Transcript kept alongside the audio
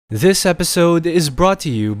This episode is brought to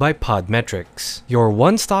you by Podmetrics, your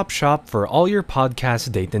one-stop shop for all your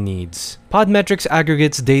podcast data needs. Podmetrics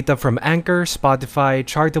aggregates data from Anchor, Spotify,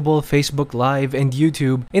 Chartable, Facebook Live, and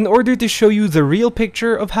YouTube in order to show you the real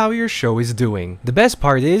picture of how your show is doing. The best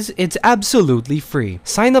part is, it's absolutely free.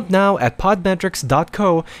 Sign up now at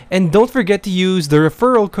podmetrics.co and don't forget to use the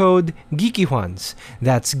referral code GeekyJuans.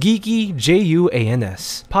 That's Geeky,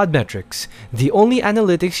 Juans. Podmetrics, the only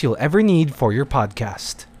analytics you'll ever need for your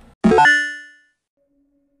podcast.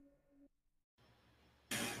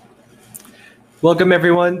 Welcome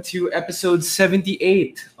everyone to episode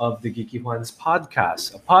 78 of the Geeky Juans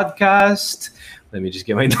podcast. A podcast, let me just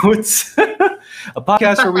get my notes. A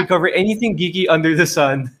podcast where we cover anything geeky under the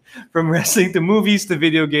sun, from wrestling to movies to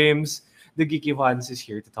video games. The Geeky Juans is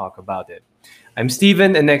here to talk about it. I'm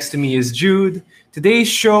Steven and next to me is Jude. Today's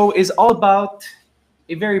show is all about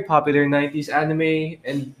a very popular 90s anime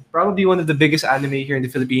and probably one of the biggest anime here in the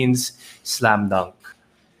Philippines, Slam Dunk.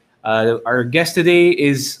 Our guest today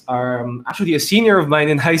is actually a senior of mine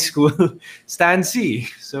in high school, Stan C.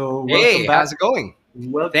 So hey, how's it going?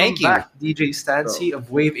 Welcome back, DJ Stan C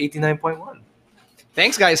of Wave 89.1.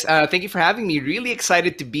 Thanks, guys. Thank you for having me. Really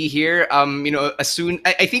excited to be here.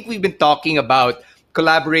 I think we've been talking about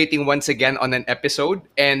collaborating once again on an episode,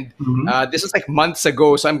 and this was like months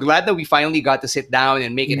ago. So I'm glad that we finally got to sit down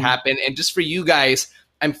and make it happen. And just for you guys,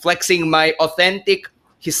 I'm flexing my authentic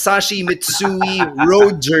Hisashi Mitsui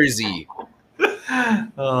road jersey.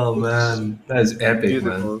 Oh man, that is epic,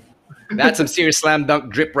 beautiful. Man. That's some serious slam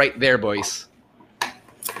dunk drip right there, boys.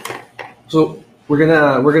 So we're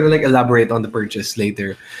gonna like elaborate on the purchase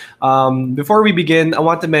later. Before we begin, I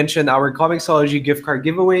want to mention our Comixology gift card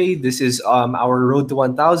giveaway. This is our road to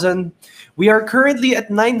 1,000. We are currently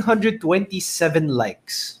at 927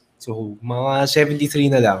 likes. So mga 73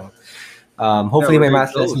 na lang. Hopefully my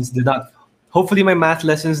math lessons did not. Hopefully my math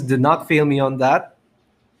lessons did not fail me on that.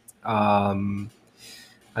 Ano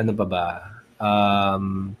pa ba?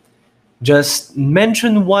 Just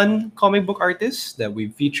mention one comic book artist that we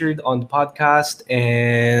featured on the podcast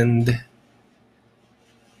and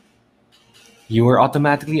you were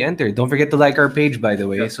automatically entered. Don't forget to like our page, by the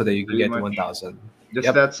way, so that you can get to 1,000.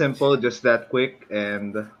 Just that simple, just that quick,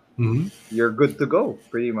 and you're good to go,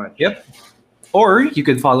 pretty much. Yep. Or you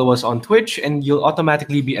could follow us on Twitch and you'll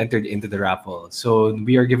automatically be entered into the raffle. So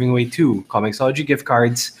we are giving away 2 Comixology gift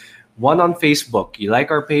cards, one on Facebook. You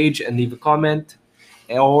like our page and leave a comment,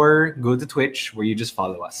 or go to Twitch where you just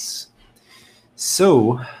follow us.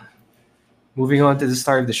 So, moving on to the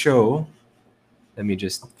start of the show. Let me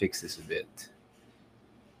just fix this a bit.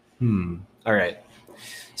 All right.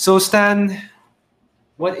 So Stan,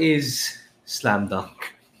 what is Slam Dunk?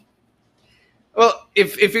 Well,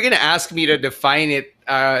 if you're gonna ask me to define it,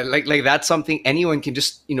 like that's something anyone can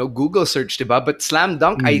just Google search, diba? But Slam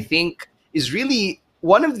Dunk, I think, is really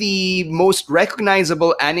one of the most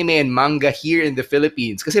recognizable anime and manga here in the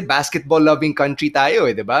Philippines. Kasi basketball-loving country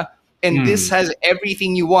tayo, diba? And this has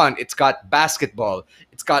everything you want. It's got basketball,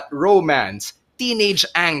 it's got romance, teenage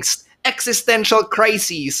angst, existential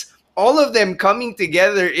crises. All of them coming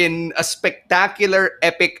together in a spectacular,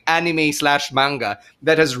 epic anime/manga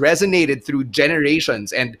that has resonated through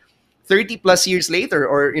generations. And 30 plus years later,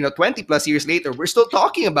 or 20 plus years later, we're still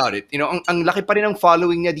talking about it. Ang laki pa rin ang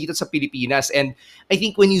following niya dito sa Pilipinas. And I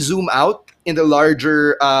think when you zoom out in the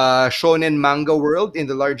larger shonen manga world, in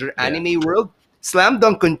the larger anime world, Slam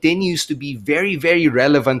Dunk continues to be very, very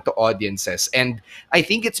relevant to audiences. And I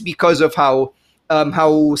think it's because of how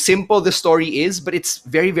simple the story is, but it's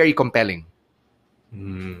very, very compelling.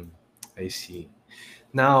 I see.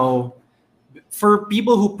 Now, for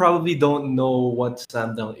people who probably don't know what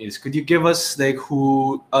Slam Dunk is, could you give us a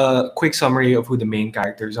quick summary of who the main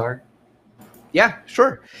characters are? Yeah,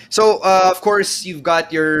 sure. So, of course, you've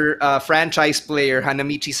got your franchise player,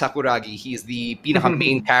 Hanamichi Sakuragi. He's the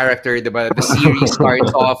pinaka-main character. The series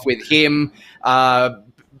starts off with him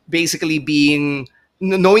basically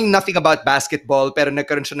knowing nothing about basketball, pero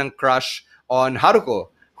nagkaroon siya ng crush on Haruko,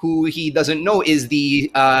 who he doesn't know is the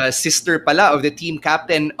sister pala of the team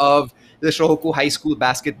captain of the Shohoku High School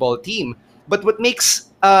basketball team. But what makes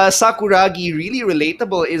Sakuragi really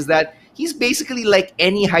relatable is that he's basically like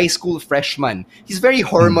any high school freshman. He's very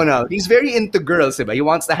hormonal. He's very into girls, diba? He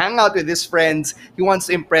wants to hang out with his friends. He wants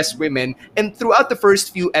to impress women. And throughout the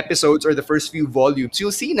first few episodes or the first few volumes,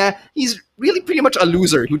 you'll see na he's really pretty much a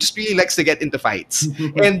loser who just really likes to get into fights.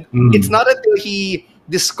 And it's not until he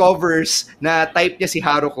discovers na type niya si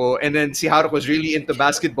Haruko, and then si Haruko is really into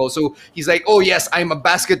basketball. So he's like, oh yes, I'm a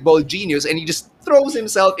basketball genius. And he just throws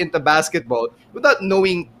himself into basketball without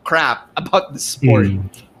knowing crap about the sport.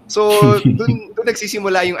 So dun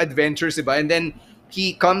nagsisimula yung adventures, diba? And then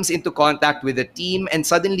he comes into contact with the team, and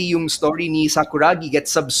suddenly yung story ni Sakuragi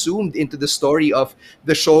gets subsumed into the story of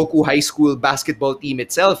the Shohoku High School basketball team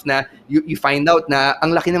itself. Na you find out na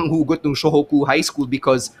ang laki ng hugot ng Shohoku High School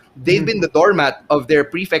because they've been the doormat of their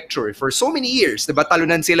prefecture for so many years. Diba,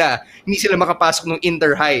 talunan sila. Hindi sila makapasok ng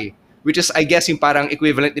Inter-High, which is, I guess, yung parang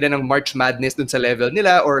equivalent nila ng March Madness dun sa level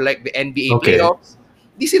nila, or like the NBA playoffs.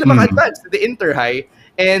 Hindi sila maka-advance to the Inter-High.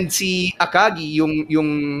 And si Akagi,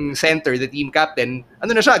 yung center, the team captain,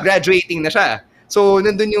 ano na siya, graduating na siya. So,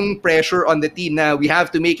 nandun yung pressure on the team na we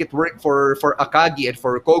have to make it work for Akagi and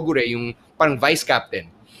for Kogure, yung parang vice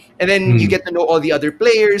captain. And then you get to know all the other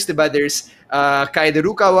players, diba? There's Kaede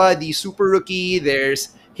Rukawa, the super rookie.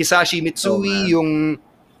 There's Hisashi Mitsui, yung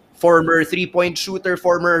former three-point shooter,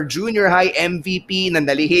 former junior high MVP,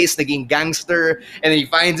 nandalihis, naging gangster, and then he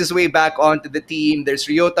finds his way back onto the team. There's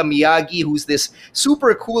Ryota Miyagi, who's this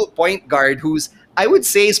super cool point guard who's, I would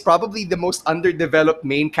say, is probably the most underdeveloped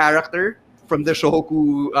main character from the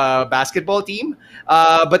Shohoku basketball team.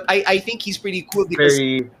 But I think he's pretty cool because...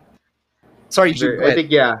 Sorry, Jude, I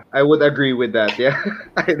think, yeah, I would agree with that. Yeah,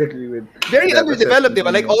 I'd agree with very underdeveloped,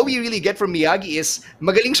 diba? Like, all we really get from Miyagi is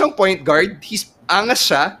magaling siyang point guard, he's angas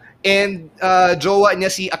siya, and jowa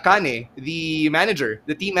niya si Akane, the manager,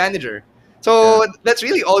 the team manager. So that's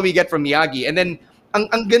really all we get from Miyagi. And then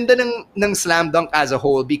ang ganda ng Slam Dunk as a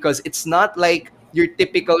whole, because it's not like your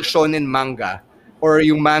typical shonen manga or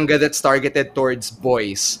yung manga that's targeted towards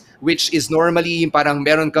boys, which is normally yung parang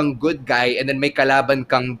meron kang good guy and then may kalaban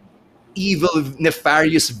kang evil,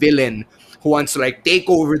 nefarious villain who wants to like take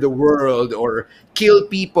over the world or kill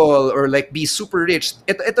people or like be super rich.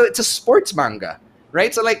 It's a sports manga.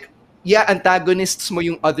 Right? So like, yeah, antagonists mo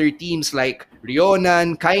yung other teams like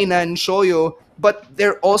Ryonan, Kainan, Shoyo, but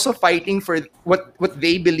they're also fighting for what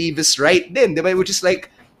they believe is right then, diba? Which is like,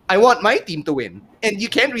 I want my team to win. And you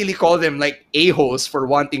can't really call them like a-holes for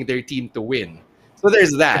wanting their team to win. So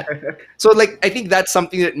there's that. So like, I think that's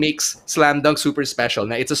something that makes Slam Dunk super special.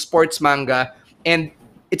 Now, it's a sports manga, and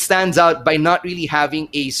it stands out by not really having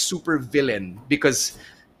a super villain because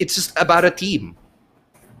it's just about a team.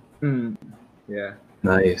 Yeah.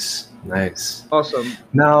 Nice. Awesome.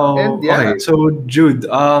 Now, okay, so Jude,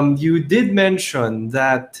 you did mention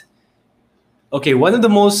that, okay, one of the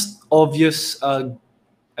most obvious,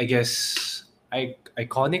 I guess,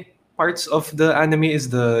 iconic parts of the anime is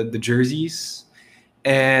the jerseys,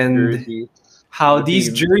 and how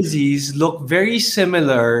these jerseys look very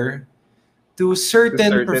similar to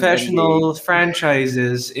certain professional NBA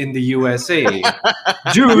franchises in the USA.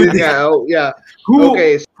 Jude, yeah. Who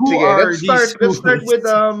are let's these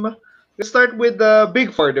start with the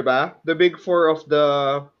Big Four, diba? The Big Four of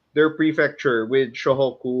their prefecture with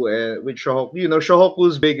Shohoku and with Shohoku. You know,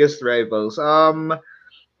 Shohoku's biggest rivals.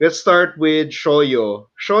 Let's start with Shoyo.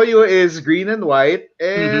 Shoyo is green and white,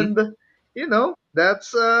 and you know,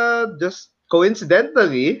 that's just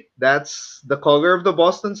coincidentally, that's the color of the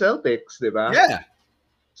Boston Celtics, diba? Yeah.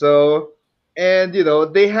 So, and you know,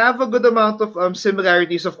 they have a good amount of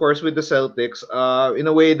similarities, of course, with the Celtics. In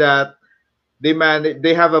a way that they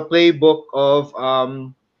have a playbook of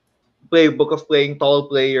playing tall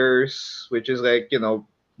players, which is like, you know,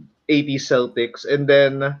 80s Celtics, and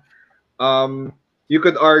then you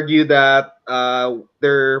could argue that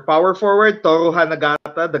their power forward Toru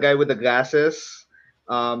Hanagata, the guy with the glasses.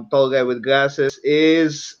 Tall guy with glasses,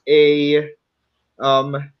 is a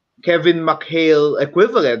Kevin McHale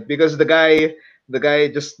equivalent, because the guy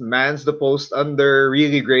just mans the post under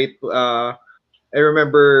really great. I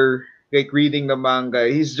remember like reading the manga.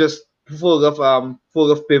 He's just full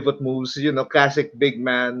of pivot moves. You know, classic big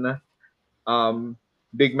man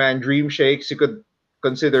dream shakes. You could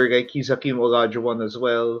consider like he's Hakeem Olajuwon as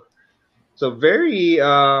well. So very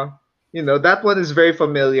you know, that one is very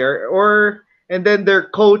familiar. And then their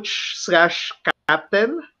coach /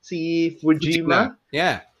 captain, si Fujima.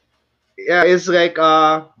 Yeah, is like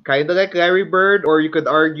kind of like Larry Bird, or you could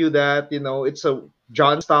argue that, you know, it's a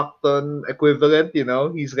John Stockton equivalent. You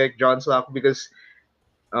know, he's like John Stockton because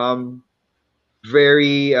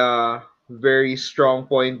very very strong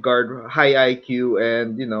point guard, high IQ,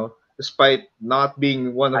 and you know, despite not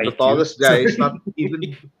being one of the tallest guys, not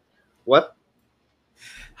even what?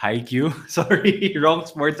 Haikyuu? Sorry, wrong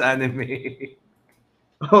sports anime.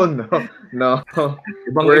 Oh no.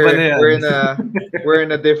 We're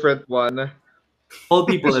in a different one. All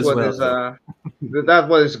people This as one well. is that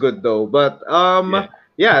one is good though. But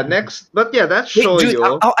next. But yeah, that's Wait, Jude,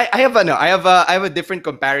 Shoyo. I have a different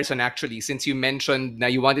comparison actually, since you mentioned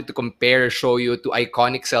that you wanted to compare Shoyo to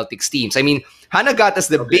iconic Celtics teams. I mean, Hanagata's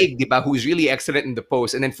the big, diba, who's really excellent in the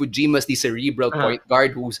post, and then Fujima's the cerebral point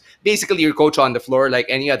guard who's basically your coach on the floor like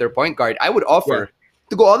any other point guard. I would offer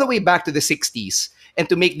to go all the way back to the 60s and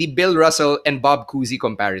to make the Bill Russell and Bob Cousy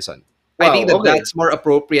comparison. I Wow, think that okay. that's more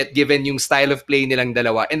appropriate given yung style of play nilang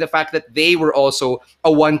dalawa and the fact that they were also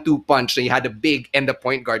a 1-2 punch. They had a big and a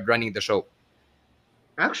point guard running the show.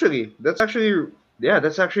 Actually, that's actually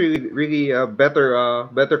really a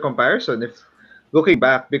better comparison if looking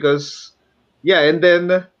back, because yeah, and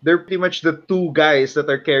then they're pretty much the two guys that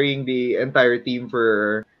are carrying the entire team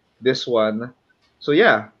for this one. So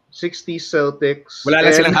yeah, 60 Celtics. Wala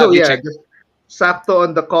lang silang And oh yeah, Havlicek. just sakto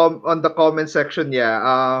on the comment section,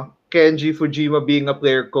 yeah. Kenji Fujima being a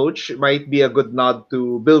player coach might be a good nod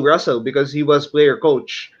to Bill Russell because he was player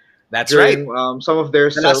coach That's right. during some of their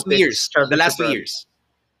The last 2 Celtics years. The last championship 2 runs. years.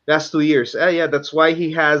 Last 2 years. Yeah, that's why he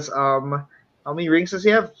has how many rings does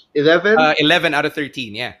he have? 11? 11 out of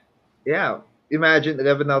 13, yeah. Yeah. Imagine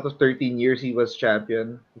 11 out of 13 years he was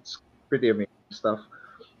champion. It's pretty amazing stuff.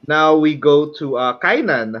 Now we go to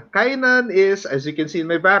Kainan. Kainan is, as you can see in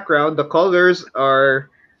my background, the colors are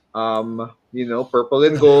purple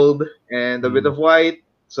and gold and a bit of white.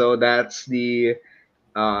 So that's the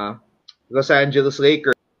Los Angeles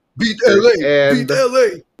Lakers. Beat LA! And beat LA!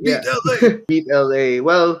 yeah. Beat LA! Beat LA.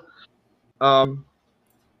 Well,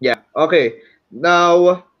 yeah. Okay.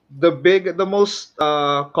 Now the most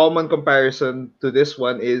common comparison to this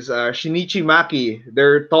one is Shinichi Maki,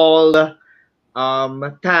 their tall,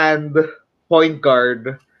 tanned point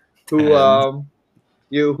guard who's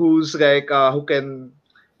like who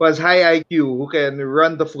has high IQ, who can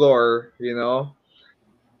run the floor,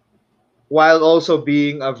 while also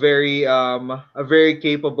being a very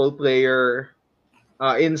capable player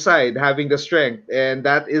inside, having the strength, and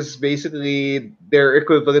that is basically their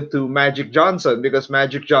equivalent to Magic Johnson, because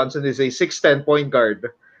Magic Johnson is a 6'10" point guard.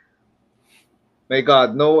 My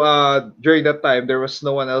God, no! During that time, there was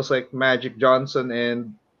no one else like Magic Johnson,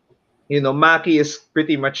 and Maki is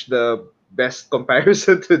pretty much the best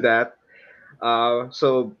comparison to that.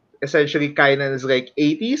 So essentially, Kainan is like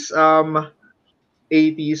 80s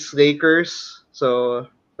Lakers. So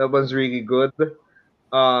that one's really good.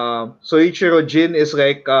 Soichiro Jin is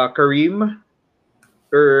like Kareem,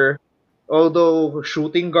 or although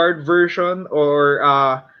shooting guard version, or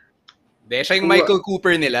Siya yung Michael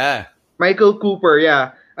Cooper nila. Michael Cooper,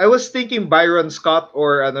 yeah. I was thinking Byron Scott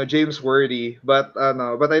or James Worthy, but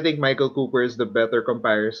I think Michael Cooper is the better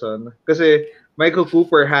comparison, kasi Michael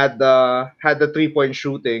Cooper had the 3-point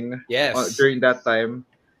shooting during that time,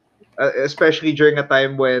 especially during a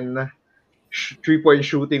time when 3-point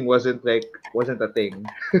shooting wasn't a thing.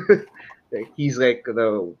 Like, he's like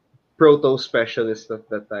the proto specialist at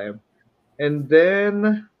that time. And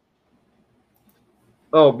then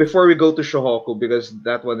before we go to Shohoku, because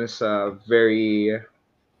that one is very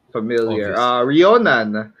familiar.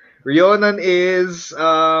 Rionan. Rionan is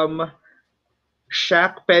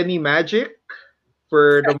Shaq Penny Magic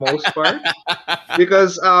for the most part.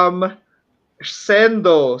 Because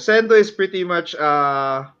Sendo is pretty much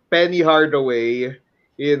Penny Hardaway,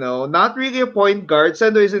 not really a point guard.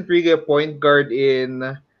 Sendo isn't really a point guard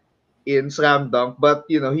in Slam Dunk, but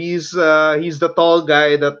he's the tall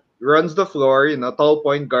guy that runs the floor, tall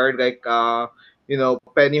point guard, like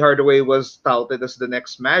Penny Hardaway was touted as the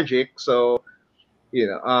next Magic, so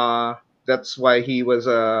that's why he was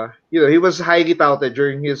he was highly touted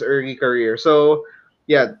during his early career. So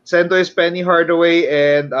yeah, Sendo is Penny Hardaway,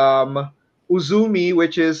 and Uzumi,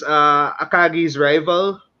 which is Akagi's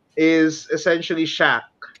rival, is essentially Shaq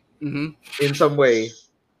in some way.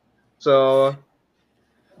 So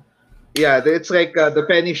yeah, it's like the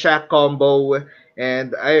Penny Shaq combo,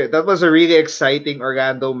 and that was a really exciting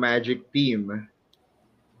Orlando Magic team.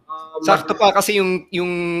 Sakto pa kasi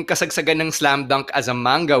yung kasagsagan ng Slam Dunk as a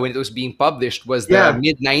manga when it was being published was the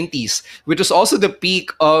mid-90s, which was also the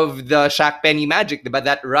peak of the Shaq Penny Magic, diba?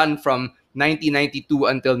 That run from 1992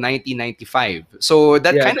 until 1995. So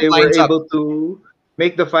that kind of lines up. They were able to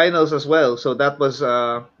make the finals as well. So that was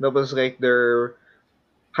like their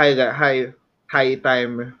high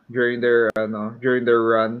time during their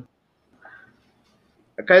run.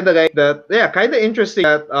 Kind of like that. Yeah, kind of interesting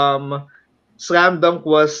that Slam Dunk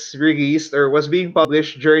was released or was being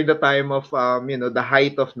published during the time of the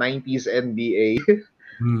height of 90s NBA,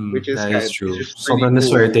 which is that is true. Sobrang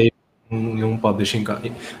swerte yung publishing ka.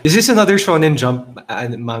 Is this another Shonen Jump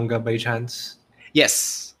manga by chance?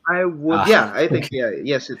 Yes. I would. I think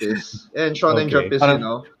yes it is. And Shonen Jump is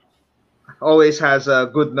always has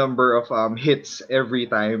a good number of hits every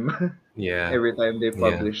time. Yeah. Every time they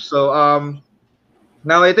publish. So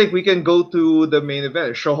now I think we can go to the main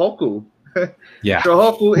event, Shohoku. Yeah.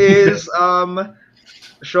 Shohoku is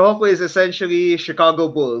Shohoku is essentially Chicago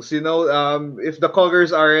Bulls. You know, if the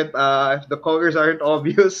colors aren't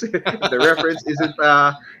obvious, if the reference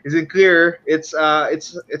isn't clear, it's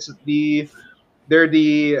they're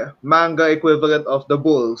the manga equivalent of the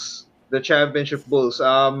Bulls, the championship Bulls.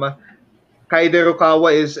 Kaide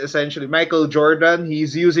Rukawa is essentially Michael Jordan.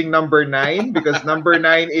 He's using number 9 because number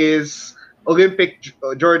 9 is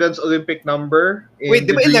Jordan's Olympic number Wait, in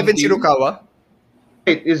di the ba Dream 11 si Team. Rukawa?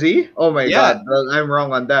 Wait, is he? Oh my Yeah, God, well, I'm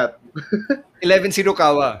wrong on that. 11 si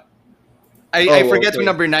Rukawa. I Oh, forget who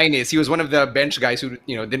okay. number 9 is. He was one of the bench guys who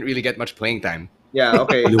didn't really get much playing time. Yeah,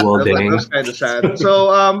 okay. Luol That Deng. was kind of sad.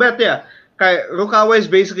 So, but yeah, Rukawa is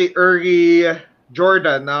basically Uri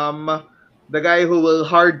Jordan, the guy who will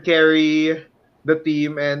hard carry the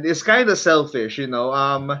team and is kind of selfish, you know.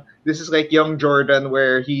 This is like young Jordan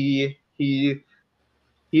where he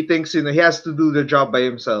thinks he has to do the job by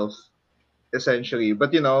himself, essentially.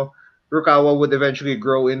 But Rukawa would eventually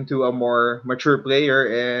grow into a more mature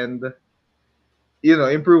player and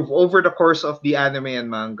improve over the course of the anime and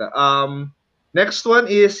manga. Next one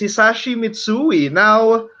is Hisashi Mitsui.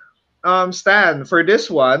 Now, Stan, for this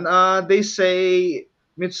one, they say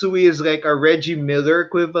Mitsui is like a Reggie Miller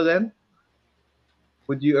equivalent.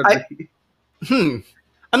 Would you I agree?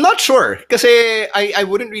 I'm not sure kasi I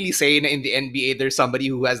wouldn't really say na in the NBA there's somebody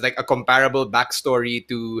who has like a comparable backstory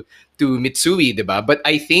to Mitsui, diba? But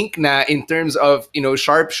I think na in terms of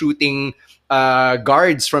sharpshooting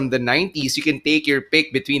guards from the 90s, you can take your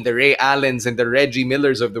pick between the Ray Allens and the Reggie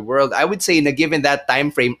Millers of the world. I would say na given that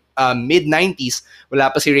time frame, mid 90s,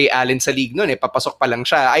 wala pa si Ray Allen sa league noon, papasok pa lang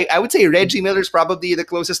siya. I would say Reggie Miller's probably the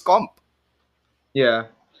closest comp.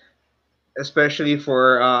 Yeah, especially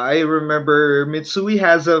for I remember Mitsui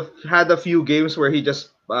had a few games where he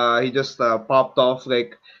just popped off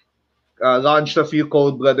like launched a few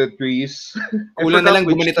cold-blooded threes. I Kulang na forgot lang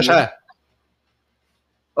which gumanito team. siya.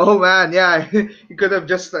 Oh man, yeah. He could have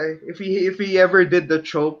just if he ever did the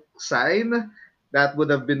choke sign, that would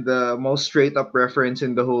have been the most straight up reference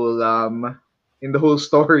in the whole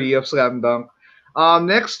story of Slam Dunk.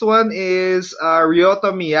 Next one is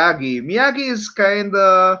Ryota Miyagi. Miyagi is kind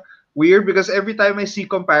of weird because every time I see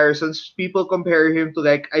comparisons, people compare him to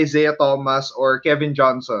like Isaiah Thomas or Kevin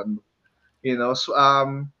Johnson.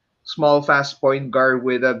 Small, fast point guard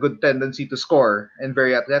with a good tendency to score and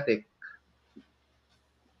very athletic.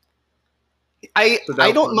 So I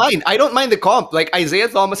that don't one, mind. I don't mind the comp. Like Isaiah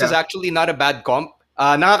Thomas is yeah. actually not a bad comp.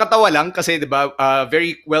 Nakakatawa lang kasi 'di ba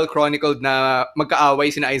very well chronicled na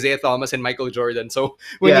magkaaway sina Isaiah Thomas and Michael Jordan. So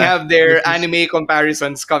when you Yeah, have their which is anime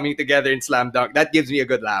comparisons coming together in Slam Dunk, that gives me a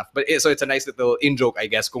good laugh. So it's a nice little in joke, I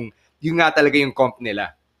guess, kung yun nga talaga yung comp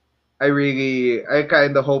nila. I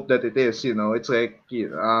kind of hope that it is. It's like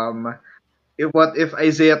what if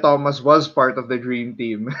Isaiah Thomas was part of the dream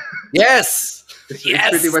team? Yes. It's pretty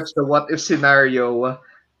Yes. much the what if scenario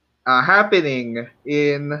happening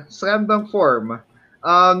in slam dunk form.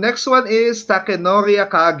 Next one is Takenori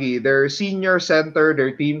Akagi, their senior center,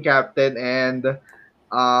 their team captain, and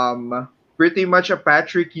pretty much a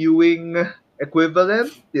Patrick Ewing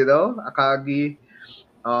equivalent. Akagi,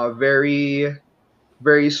 very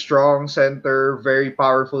very strong center, very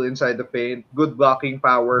powerful inside the paint, good blocking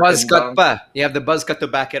power, Buzz can cut dunk. pa. You have the buzz cut to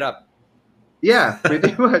back it up. Yeah,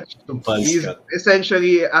 pretty much. Buzz He's cut.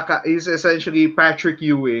 essentially Patrick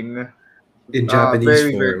Ewing, In Japanese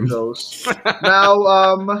very very form. close.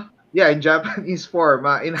 Now, yeah, in Japanese form,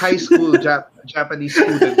 in high school Japanese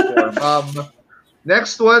student form.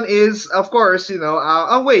 Next one is of course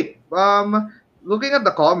oh wait, looking at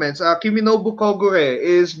the comments, Kiminobu Kogure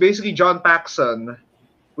is basically John Paxson,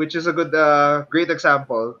 which is a great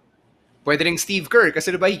example. Pwede ring Steve Kerr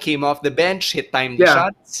kasi diba he came off the bench, hit timed the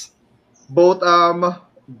Yeah, shots. both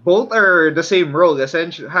are the same role,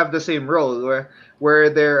 essentially have the same role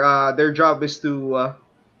where their job is to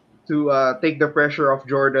take the pressure off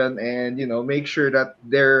Jordan and make sure that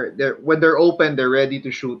they're when they're open they're ready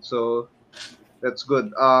to shoot. So that's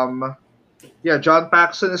good. Yeah, John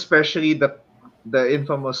Paxson, especially the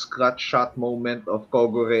infamous clutch shot moment of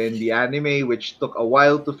Kogure in the anime, which took a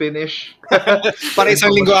while to finish. The Para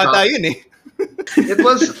isang infamous linggo ata shot. yun eh. It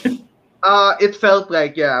was it felt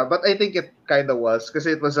like, yeah, but I think it kind of was because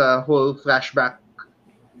it was a whole flashback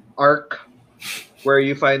arc where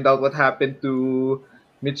you find out what happened to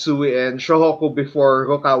Mitsui and Shohoku before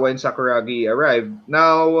Rokawa and Sakuragi arrived.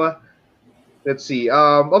 Now, let's see.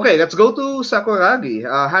 Okay, let's go to Sakuragi.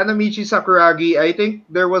 Hanamichi Sakuragi. I think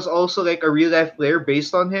there was also like a real life player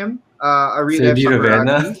based on him. A real life Freddy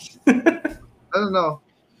Ravenna. Sakuragi. I don't know.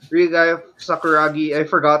 Real life Sakuragi. I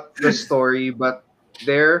forgot the story, but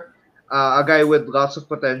there. a guy with lots of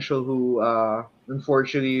potential who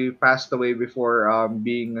unfortunately passed away before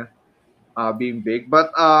being big.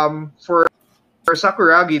 But for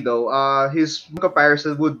Sakuragi though, his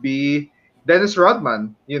comparison would be Dennis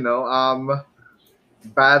Rodman.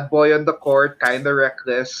 Bad boy on the court, kind of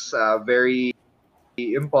reckless, very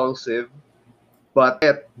impulsive, but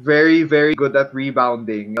yet very, very good at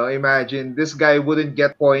rebounding. Imagine this guy wouldn't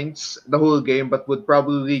get points the whole game, but would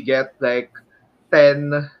probably get like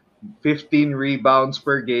 10, 15 rebounds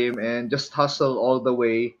per game and just hustle all the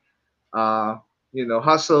way.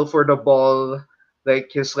 Hustle for the ball like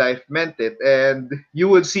his life meant it. And you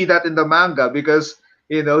would see that in the manga because,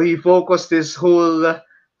 he focused his whole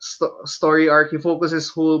story arc, he focused his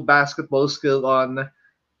whole basketball skill on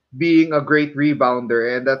being a great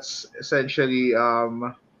rebounder. And that's essentially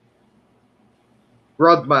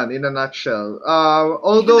Rodman in a nutshell. Even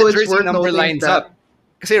Although the it's jersey worth number noting lines that, up.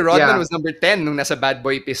 Kasi Rodman yeah, was number 10 nung nasa Bad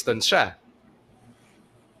Boy Pistons siya.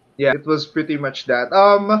 yeah, it was pretty much that.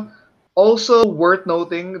 Also worth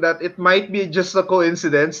noting that it might be just a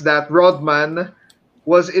coincidence that Rodman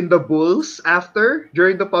was in the Bulls after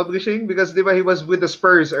during the publishing because diba, he was with the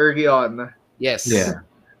Spurs early on. Yes. Yeah.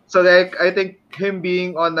 So like I think him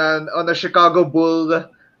being on a Chicago Bull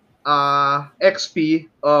XP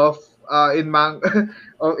of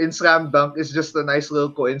in Slam Dunk is just a nice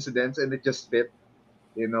little coincidence and it just fit.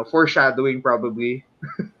 Foreshadowing probably.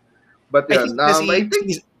 But I yeah, think kasi, I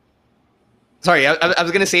think sorry, I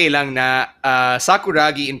was gonna say lang na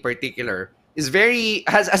Sakuragi in particular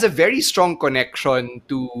has a very strong connection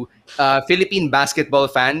to Philippine basketball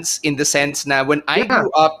fans in the sense na when I yeah.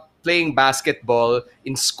 grew up playing basketball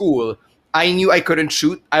in school, I knew I couldn't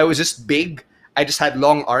shoot. I was just big. I just had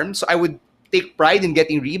long arms, so I would take pride in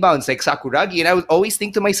getting rebounds like Sakuragi, and I would always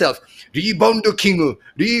think to myself, "Rebound the king,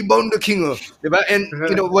 rebound the king." Diba? And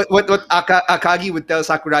you know what Akagi would tell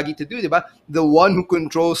Sakuragi to do, diba? The one who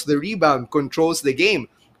controls the rebound controls the game,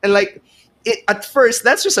 and like at first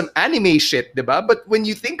that's just some anime shit, diba? But when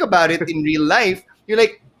you think about it in real life, you're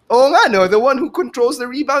like, oh nga, no, the one who controls the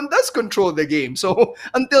rebound does control the game. So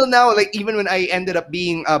until now, like even when I ended up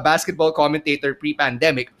being a basketball commentator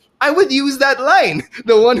pre-pandemic, I would use that line.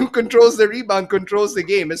 The one who controls the rebound controls the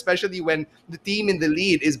game, especially when the team in the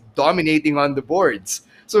lead is dominating on the boards.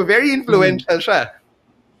 So very influential siya.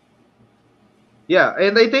 Yeah,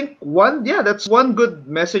 and I think that's one good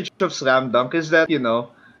message of Slam Dunk is that,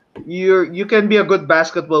 you can be a good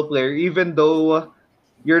basketball player even though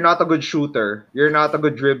you're not a good shooter, you're not a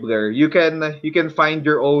good dribbler. You can find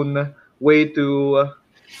your own way to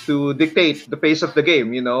dictate the pace of the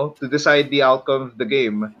game, to decide the outcome of the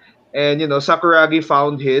game. And Sakuragi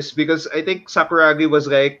found his because I think Sakuragi was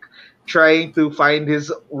like trying to find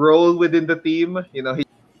his role within the team. He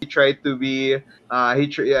tried to be I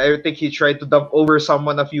think he tried to dunk over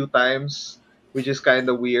someone a few times, which is kind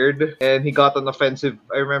of weird. And he got an offensive.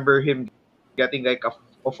 I remember him getting like a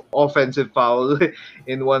offensive foul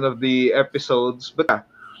in one of the episodes. But yeah,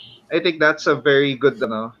 I think that's a very good.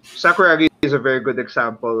 Sakuragi is a very good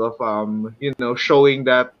example of showing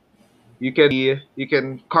that you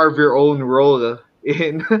can carve your own role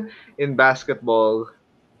in in basketball.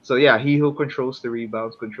 So yeah, he who controls the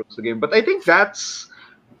rebounds controls the game. But I think that's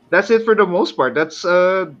it for the most part. Those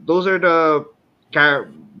are the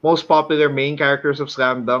most popular main characters of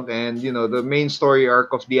Slam Dunk, and the main story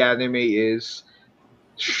arc of the anime is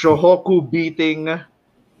Shohoku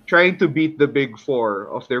trying to beat the Big Four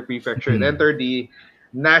of their prefecture and enter the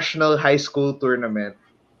national high school tournament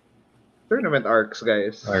arcs,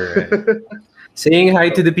 guys. All right. Saying hi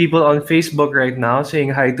to the people on Facebook right now. Saying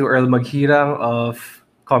hi to Earl Maghirang of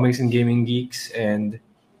Comics and Gaming Geeks. And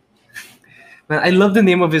man, I love the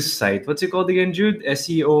name of his site. What's it called again, Jude?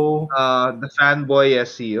 SEO? The Fanboy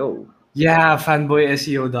SEO. Yeah,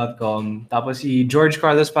 fanboyseo.com. Tapos si George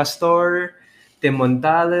Carlos Pastor, Tim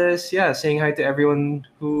Montales. Yeah, saying hi to everyone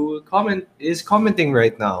who is commenting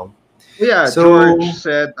right now. Yeah, So George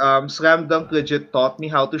said, Slam Dunk legit taught me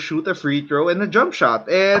how to shoot a free throw and a jump shot.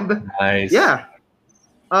 And nice. yeah,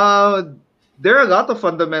 there are a lot of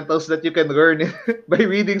fundamentals that you can learn by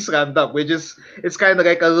reading Slam Dunk, it's kind of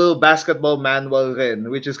like a little basketball manual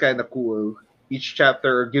rin, which is kind of cool. Each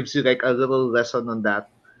chapter gives you like a little lesson on that.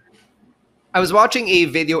 I was watching a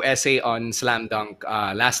video essay on Slam Dunk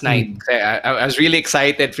last night. I was really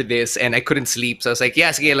excited for this, and I couldn't sleep. So I was like,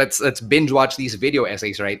 "Yes, okay, let's binge watch these video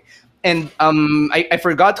essays, right?" And I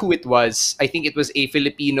forgot who it was. I think it was a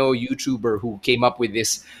Filipino YouTuber who came up with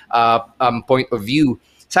this point of view.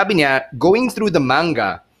 Sabi niya, going through the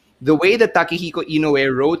manga, the way that Takehiko Inoue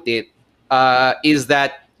wrote it is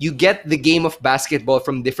that you get the game of basketball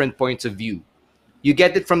from different points of view. You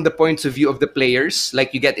get it from the points of view of the players,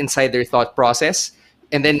 like you get inside their thought process.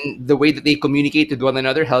 And then the way that they communicate with one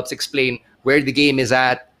another helps explain where the game is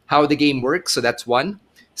at, how the game works. So that's one.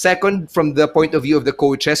 Second, from the point of view of the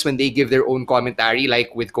coaches when they give their own commentary,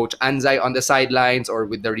 like with Coach Anzai on the sidelines or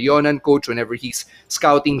with the Ryonan coach whenever he's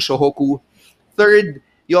scouting Shohoku. Third,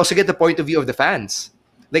 you also get the point of view of the fans.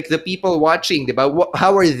 Like the people watching, diba?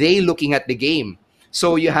 How are they looking at the game?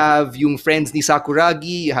 So you have yung friends ni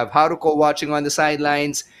Sakuragi, you have Haruko watching on the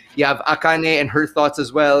sidelines, you have Akane and her thoughts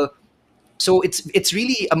as well. So it's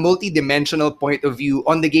really a multi-dimensional point of view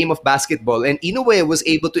on the game of basketball. And Inoue was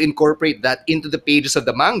able to incorporate that into the pages of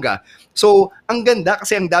the manga. So ang ganda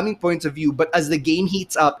kasi ang daming points of view, but as the game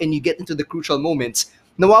heats up and you get into the crucial moments,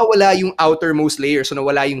 nawawala yung outermost layer. So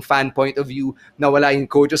nawala yung fan point of view, nawala yung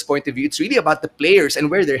coach's point of view. It's really about the players and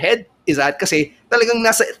where their head is at kasi talagang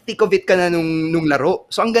nasa thick of it ka na nung laro.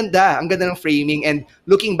 So ang ganda ng framing. And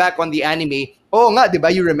looking back on the anime, nga, di ba,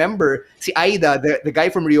 you remember si Aida, the guy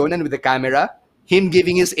from Ryonan with the camera, him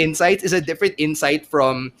giving his insights is a different insight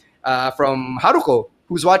from Haruko,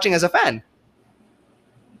 who's watching as a fan.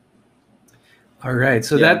 All right,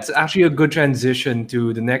 so that's actually a good transition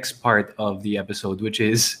to the next part of the episode, which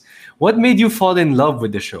is what made you fall in love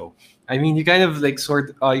with the show. I mean, you kind of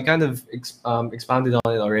expounded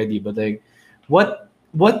on it already, but like, what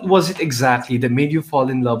was it exactly that made you fall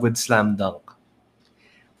in love with Slam Dunk?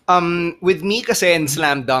 With me kasi in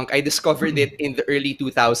Slam Dunk, I discovered it in the early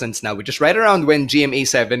 2000s now, which is right around when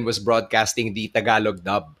GMA7 was broadcasting the Tagalog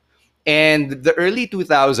dub. And the early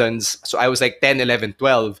 2000s, so I was like 10, 11,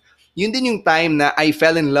 12, yun din yung time na I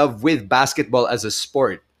fell in love with basketball as a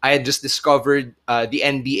sport. I had just discovered the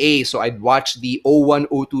NBA, so I'd watch the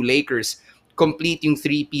 01-02 Lakers complete yung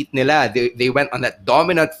three-peat nila. They went on that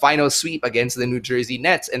dominant final sweep against the New Jersey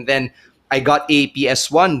Nets. And then I got a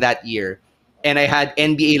PS1 that year. And I had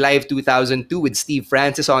NBA Live 2002 with Steve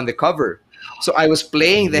Francis on the cover. So I was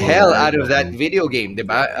playing the hell out of that video game,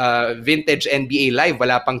 diba? Vintage NBA Live,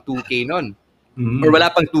 wala pang 2K nun. Or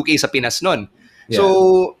wala pang 2K sa Pinas nun. Yeah.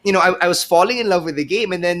 So, I was falling in love with the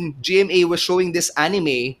game, and then GMA was showing this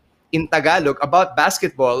anime in Tagalog about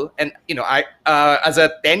basketball. And, I, as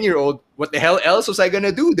a 10-year-old, what the hell else was I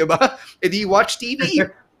gonna do, diba? And you watch TV.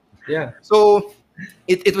 Yeah. So,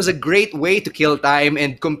 it was a great way to kill time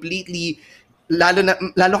and completely... Lalo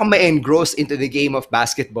kang ma-engross into the game of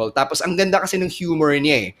basketball. Tapos ang ganda kasi ng humor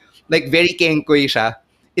niya eh. Like very kenkoy siya.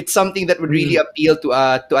 It's something that would really appeal to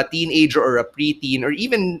a teenager or a preteen, or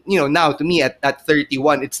even now to me at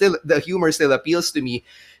 31. It's still, the humor still appeals to me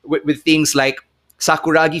with things like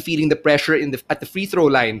Sakuragi feeling the pressure at the free throw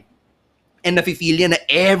line. And nafe-feel niya na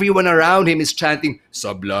everyone around him is chanting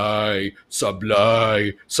Sablay,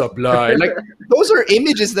 Sablay, Sablay. Like those are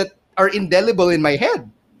images that are indelible in my head.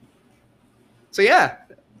 So yeah,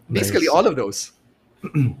 basically all of those.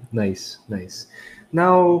 Nice.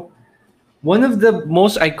 Now, one of the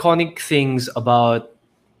most iconic things about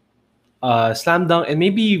Slam Dunk, and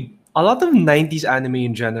maybe a lot of 90s anime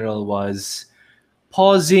in general, was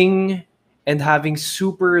pausing and having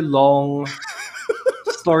super long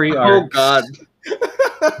story arcs. Oh God.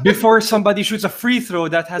 Before somebody shoots a free throw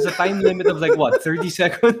that has a time limit of 30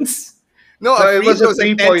 seconds? No, it was a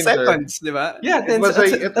 3-pointer. 10 seconds, diba? Yeah, I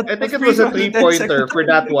think it was a 3-pointer for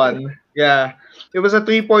that one. Yeah. It was a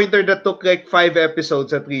 3-pointer that took 5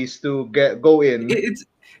 episodes at least to go in.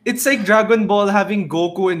 It's like Dragon Ball having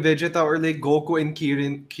Goku and Vegeta, or like Goku and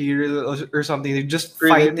Kiril or something. They just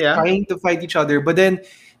trying to fight each other. But then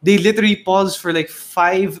they literally pause for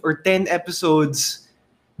 5 or 10 episodes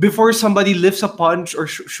before somebody lifts a punch or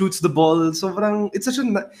shoots the ball. So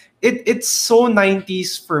it's so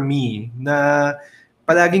 90s for me na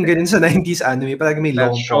palaging ganun sa 90s anime, palaging may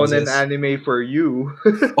long pauses. That's shonen anime for you.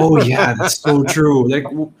 Oh yeah, that's so true. Like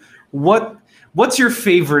what's your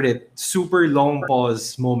favorite super long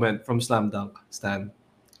pause moment from Slam Dunk, Stan?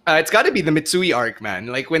 It's got to be the Mitsui arc, man.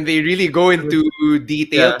 Like when they really go into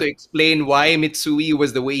detail to explain why Mitsui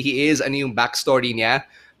was the way he is, ano yung backstory niya.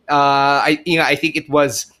 I think it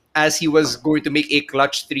was as he was going to make a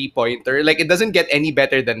clutch 3-pointer. Like, it doesn't get any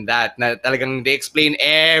better than that. Na talagang they explain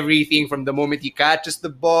everything from the moment he catches the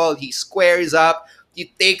ball, he squares up,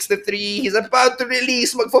 he takes the 3, he's about to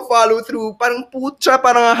release, magfa-follow through. Parang putya,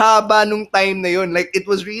 parang haba nung time na yun. Like, it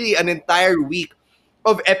was really an entire week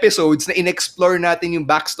of episodes na in-explore natin yung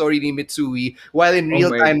backstory ni Mitsui, while in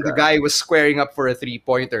real time, the guy was squaring up for a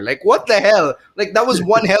 3-pointer. Like, what the hell? Like, that was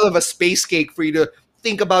one hell of a space cake for you to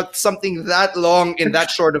think about something that long in that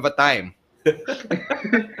short of a time.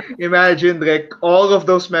 Imagine, all of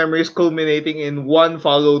those memories culminating in one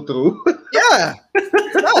follow-through. Yeah.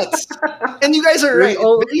 Nuts. And you guys are There's right. It's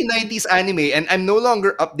all very 90s anime, and I'm no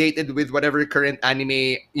longer updated with whatever current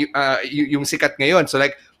anime yung sikat ngayon. So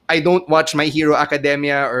like, I don't watch My Hero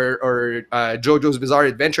Academia or JoJo's Bizarre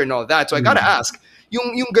Adventure and all that. So I gotta ask,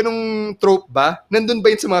 yung ganong trope ba, nandun ba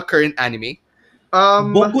yun sa mga current anime?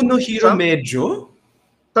 Boku no Hero some, medyo?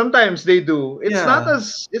 sometimes they do. Yeah.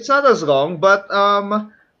 It's not as long, but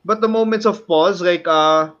the moments of pause, like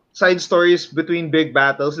side stories between big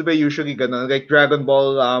battles, diba usually ganun, like Dragon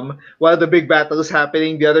Ball, while the big battle is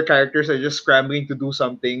happening, the other characters are just scrambling to do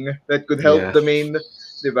something that could help Yeah. the main,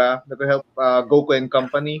 diba? That could help Goku and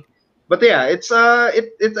company. But yeah, it's I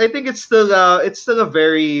think it's still a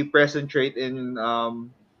very present trait in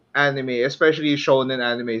anime, especially shonen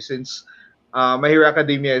anime, since My Hero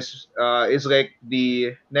Academia is like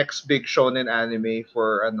the next big shonen anime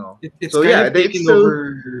for ano. It's So kind yeah, of it's taken still over.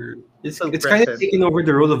 still It's kind of present taken over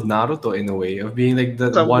the role of Naruto in a way of being like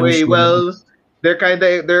the some one way. shonen. Well, they're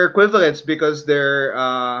equivalents because they're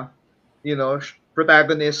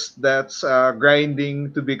protagonists that's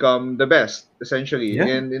grinding to become the best essentially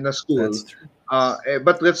Yeah, in a school. that's true.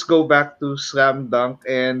 But let's go back to Slam Dunk,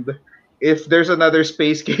 and if there's another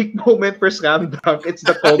space cake moment for Slam Dunk, it's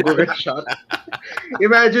the Kogure shot.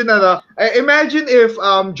 Imagine if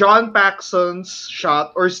John Paxson's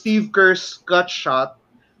shot or Steve Kerr's clutch shot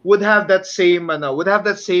would have that same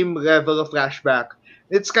level of flashback.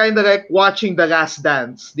 It's kind of like watching the Last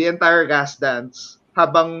Dance, the entire Last Dance,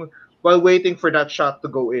 habang while waiting for that shot to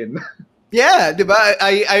go in. Yeah, diba?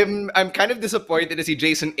 I'm kind of disappointed to see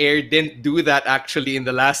Jason Ayer didn't do that actually in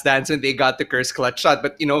the Last Dance when they got the curse clutch shot.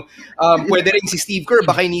 But pwede rin si Steve Kerr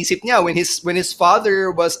baka inisip niya when his father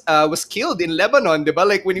was killed in Lebanon, diba?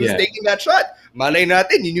 Like when he was Yeah. taking that shot, malay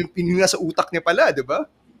natin yun yung nasa utak niya pala, diba?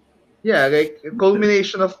 Yeah, like a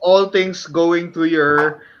culmination of all things going through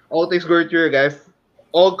your life,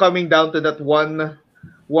 all coming down to that one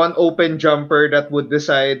open jumper that would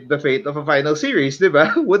decide the fate of a final series, diba?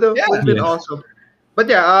 Would have been Yeah. awesome. But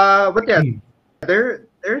yeah, there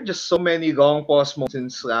are just so many long pause moments in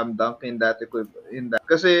Slam Dunk in that.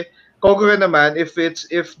 Kasi Kogure naman, if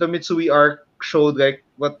the Mitsui arc showed like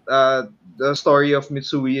what the story of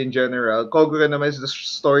Mitsui in general, Kogure naman is the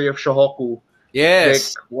story of Shohoku, like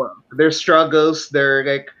Yes. their struggles, their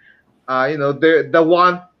like their the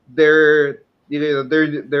want their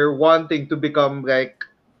they're wanting to become like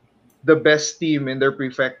the best team in their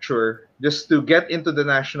prefecture just to get into the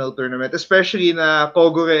national tournament, especially na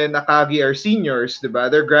Kogure and Akagi are seniors, diba?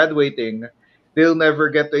 They're graduating. They'll never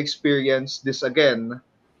get to experience this again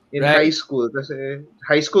in high Right. school kasi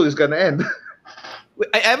high school is gonna end.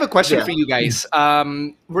 I have a question Yeah. for you guys.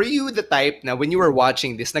 Were you the type na when you were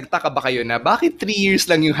watching this, nagtaka ba kayo na bakit 3 years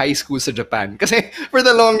lang yung high school sa Japan? Kasi for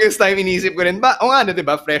the longest time, inisip ko rin, o nga, no,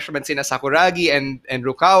 diba? Freshman sina Sakuragi and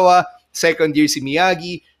Rukawa, second year si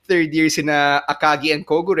Miyagi, third year sina Akagi and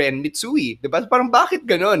Kogure and Mitsui. Diba? Parang bakit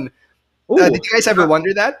ganon? Did you guys ever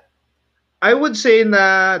wonder that? I would say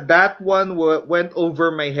na that one went over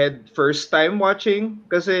my head first time watching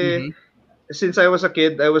kasi Mhm. since I was a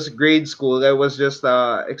kid, I was grade school. I was just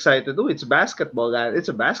excited. Oh, it's basketball. It's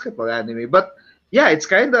a basketball anime. But yeah, it's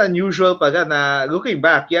kind of unusual pala na looking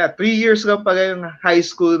back. Yeah, 3 years lang pala yung high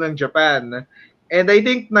school ng Japan. And I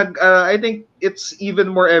think it's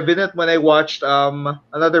even more evident when I watched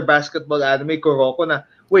another basketball anime, Kuroko na.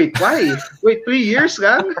 Wait, why? Wait, 3 years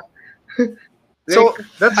lang? So,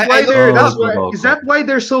 That's I why looked it up. is that why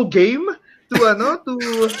they're so game to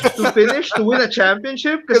finish to win a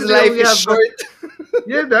championship? Because Kasi they life only is have short.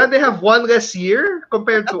 they have one less year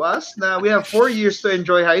compared to us. Now we have 4 years to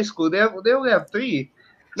enjoy high school. They only have 3.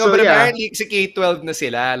 No, So but yeah, apparently si K-12 na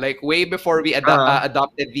sila. Like way before we uh,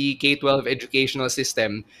 adopted the K-12 educational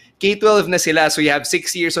system. K-12 na sila. So you have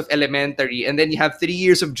 6 years of elementary and then you have 3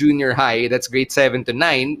 years of junior high. That's grade 7 to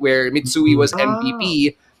 9 where Mitsui was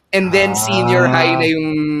MVP. And then senior high na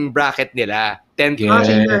yung bracket nila. 10 to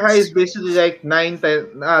senior 12. high is basically like 9,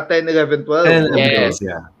 10, 10 11, 12. 10, Okay. Yes.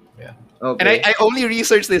 yeah. And I only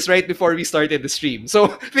researched this right before we started the stream. So,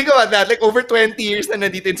 think about that. Like, over 20 years na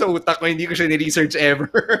nandito sa utak ko, hindi ko siya ni-research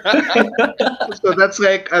ever. So that's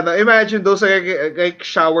like imagine those are like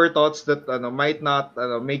shower thoughts that might not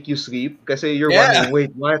make you sleep kasi you're Yeah. wondering,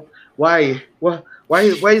 wait, what?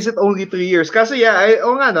 Why is it only 3 years? Kasi yeah,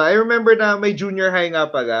 I remember na may junior high nga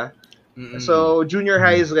pala. So junior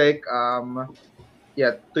high is like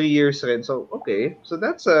 3 years rin. So okay, so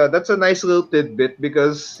that's a nice little tidbit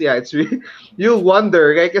because yeah, it's really, you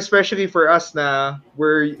wonder, like especially for us na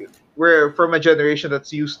we're from a generation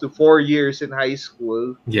that's used to 4 years in high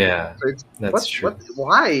school. Yeah, So it's that's true.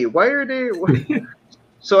 why are they?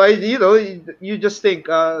 So you just think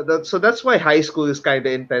so that's why high school is kind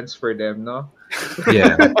of intense for them, no?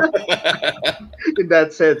 Yeah. In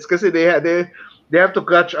that sense, because they have to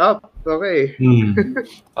catch up. Okay.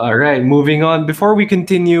 All right, moving on. Before we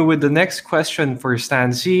continue with the next question for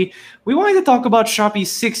Stan C, we wanted to talk about Shopee's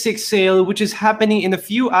 6/6 sale, which is happening in a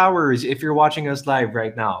few hours if you're watching us live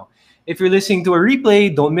right now. If you're listening to a replay,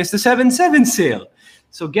 don't miss the 7/7 sale.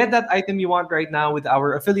 So get that item you want right now with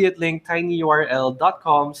our affiliate link,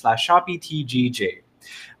 tinyurl.com/ShopeeTGJ.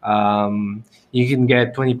 You can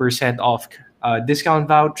get 20% off discount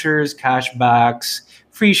vouchers, cashbacks,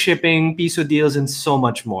 free shipping, piso deals, and so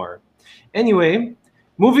much more. Anyway,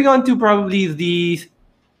 moving on to probably the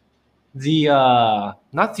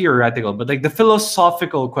not theoretical, but like the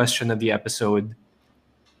philosophical question of the episode.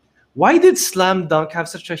 Why did slam dunk have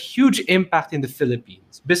such a huge impact in the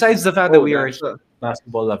Philippines? Besides the fact that Oh, we are a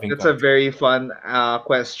basketball loving that's a country. very fun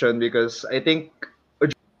question because I think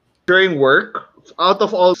during work, out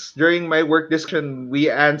of all during my work discussion, we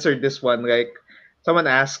answered this one. Like someone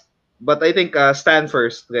asked, but I think Stan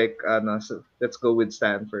first. Like, no, so let's go with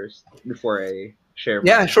Stan first before I share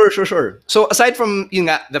Yeah, mine. sure. So aside from yun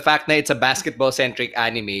nga, the fact na it's a basketball-centric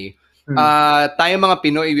anime, tayo mga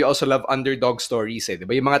Pinoy, we also love underdog stories. Eh,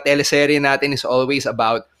 diba? Yung mga teleserye natin is always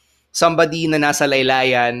about somebody na nasa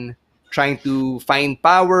laylayan trying to find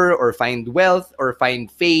power or find wealth or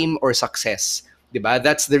find fame or success. Diba?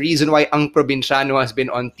 That's the reason why Ang Probinsyano has been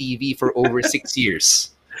on TV for over 6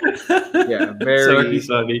 years. Yeah, very.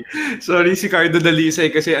 Sorry, si Cardo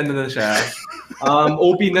Dalisay kasi ano na siya.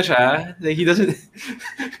 OP na siya. Like, he doesn't...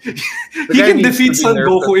 he guy can needs defeat to be Son nerfed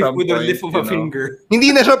Goku at if some with a point, lift of a you know. finger.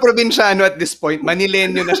 Hindi na siya probinsyano at this point.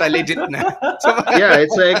 Manilenyo na siya, legit na. So, Yeah,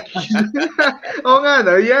 it's like, oh nga,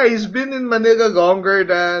 no? Yeah, he's been in Manila longer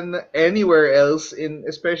than anywhere else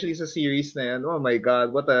especially sa series na yan. Oh my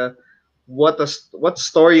God, what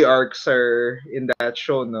story arcs are in that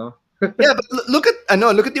show, no? yeah, but look at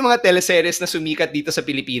yung mga teleseries na sumikat dito sa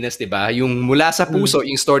Pilipinas, 'di ba? Yung Mula sa Puso,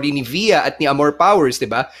 yung story ni Via at ni Amor Powers, 'di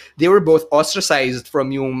ba? They were both ostracized from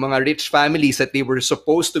yung mga rich families that they were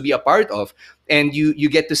supposed to be a part of, and you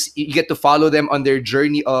get to follow them on their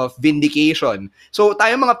journey of vindication. So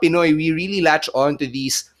tayo mga Pinoy, we really latch on to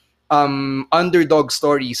these underdog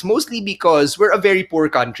stories mostly because we're a very poor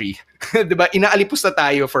country. 'Di ba? Inaalipos na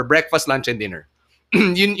tayo for breakfast, lunch and dinner.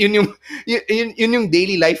 yun yung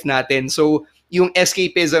daily life natin. So, yung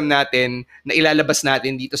escapism natin na ilalabas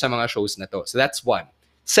natin dito sa mga shows na to. So, that's one.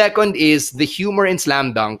 Second is the humor in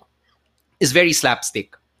Slam Dunk is very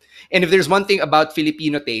slapstick. And if there's one thing about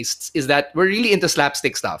Filipino tastes is that we're really into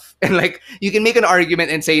slapstick stuff. And like, you can make an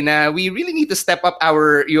argument and say na we really need to step up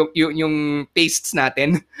our yung tastes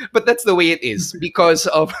natin. But that's the way it is because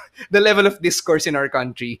of the level of discourse in our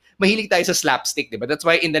country. Mahilig tayo sa slapstick, diba? That's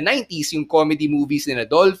why in the 90s, yung comedy movies ni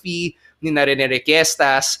Dolphy, ni Rene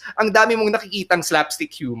Requestas, ang dami mong nakikitang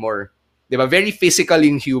slapstick humor. Diba? Very physical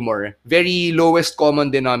in humor. Very lowest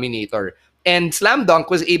common denominator. And Slam Dunk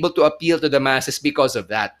was able to appeal to the masses because of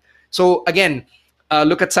that. So again,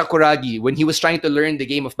 look at Sakuragi. When he was trying to learn the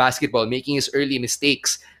game of basketball, making his early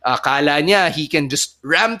mistakes, kala niya he can just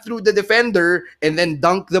ram through the defender and then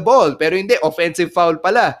dunk the ball. Pero hindi, offensive foul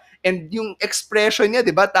pala. And yung expression niya,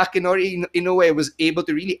 di ba, Takenori Inoue was able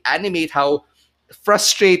to really animate how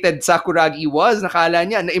frustrated Sakuragi was. Nakala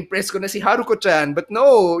niya, na-impress ko na si Haruko-chan. But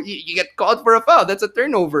no, you get called for a foul. That's a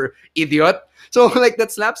turnover, idiot. So, like,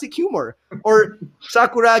 that's slapstick humor. Or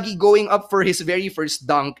Sakuragi going up for his very first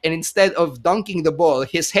dunk, and instead of dunking the ball,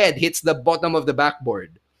 his head hits the bottom of the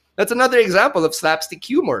backboard. That's another example of slapstick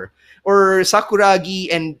humor. Or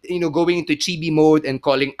Sakuragi and, going into chibi mode and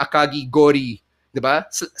calling Akagi Gori. Diba?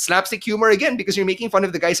 Slapstick humor again because you're making fun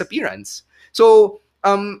of the guy's appearance. So,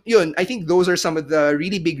 yun, I think those are some of the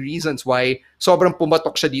really big reasons why sobrang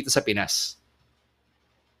pumatok siya dito sa Pinas.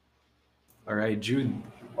 All right, Jude.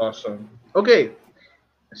 Awesome. Okay.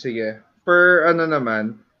 Sige. For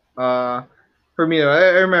for me,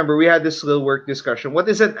 I remember we had this little work discussion. What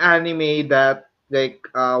is an anime that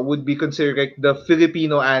would be considered like the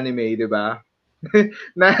Filipino anime, di ba?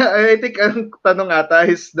 I think ang tanong ata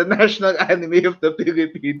is the national anime of the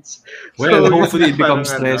Philippines. Well, So, hopefully it parang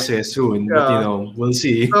becomes less soon, but we'll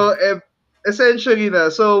see. So essentially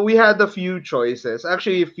so we had a few choices.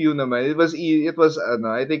 Actually, a few naman. It was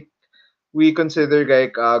I think we consider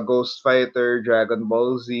like Ghost Fighter, Dragon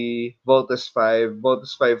Ball Z, Voltes 5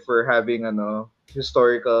 for having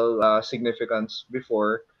historical significance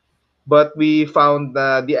before. But we found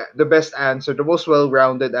the best answer, the most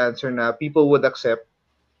well-rounded answer na people would accept,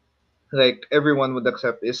 like everyone would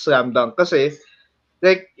accept, is Slam Dunk. Kasi,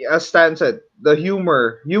 like as Stan said, the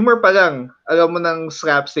humor pa lang, alam mo ng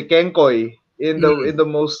slapstick, Kenkoy, in the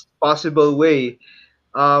most possible way.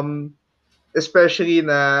 especially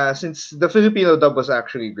na since the Filipino dub was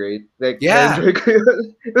actually great. Like I Yeah. enjoyed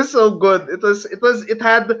it. It was so good. It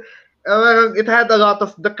had a lot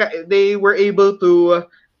of they were able to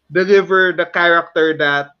deliver the character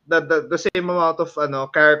that the same amount of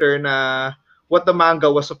character na what the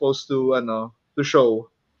manga was supposed to to show.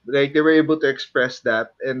 Like they were able to express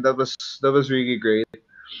that, and that was really great.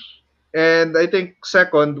 And I think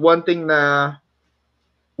second, one thing that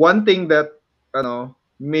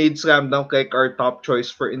made Slam Dunk like our top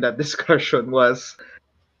choice for in that discussion was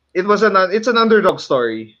it's an underdog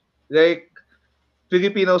story. Like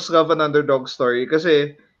Filipinos love an underdog story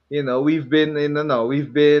kasi we've been down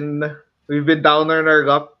on our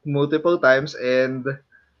luck multiple times, and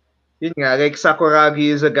yun nga, like Sakuragi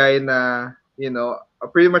is a guy na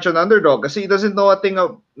pretty much an underdog kasi he doesn't know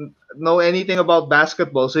anything about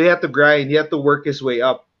basketball, so he had to grind, he had to work his way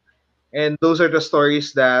up. And those are the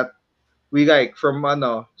stories that we like from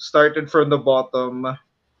started from the bottom.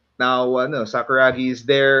 Now Sakuragi is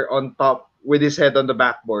there on top with his head on the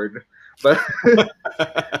backboard. But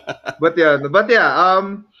but yeah,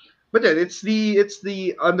 it's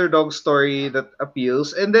the underdog story that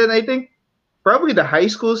appeals. And then I think probably the high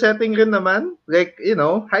school setting rin naman, like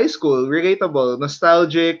high school, relatable,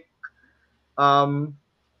 um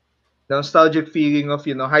nostalgic feeling of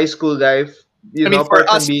high school life, I mean, for apart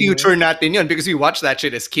from us, being. future natin yun because we watched that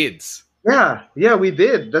shit as kids. Yeah, we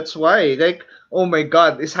did. That's why. Like, oh my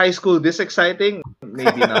God, is high school this exciting?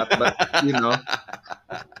 Maybe not, but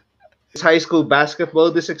is high school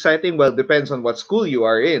basketball this exciting? Well, depends on what school you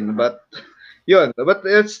are in. But yun. But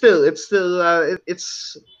it's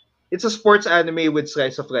a sports anime with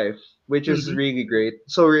slice of life, which is Mhm. really great.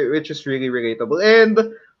 Which is really relatable, and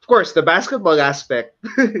of course the basketball aspect.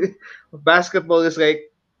 Basketball is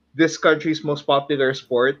like this country's most popular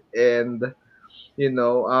sport, and you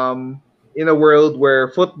know, in a world where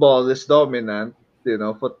football is dominant,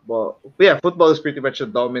 football is pretty much a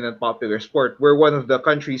dominant popular sport. We're one of the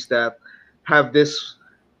countries that have this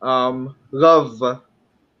love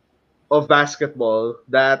of basketball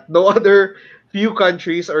that no other few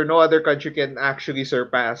countries or no other country can actually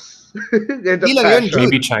surpass. And Di the lang yun, passion.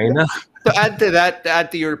 Maybe Jude. China. To add to that, to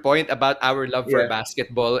add to your point about our love for Yeah.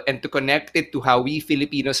 basketball and to connect it to how we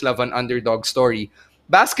Filipinos love an underdog story,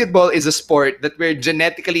 basketball is a sport that we're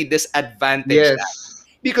genetically disadvantaged at Yes.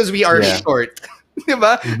 because we are Yeah. short.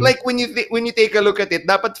 Diba? Mhm. Like when you take a look at it,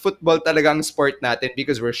 dapat football talagang sport natin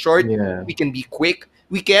because we're short, Yeah. we can be quick,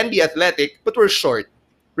 we can be athletic, but we're short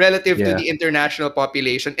relative to Yeah. the international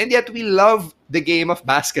population, and yet we love the game of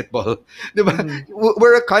basketball. Diba? Mhm.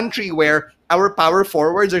 We're a country where our power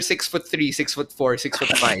forwards are 6'3", 6'4",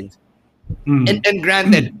 6'5". Mm. And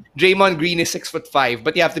granted, Draymond Green is 6'5",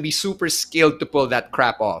 but you have to be super skilled to pull that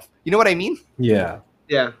crap off. You know what I mean? Yeah.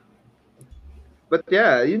 Yeah. But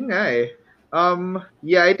yeah, yun nga eh.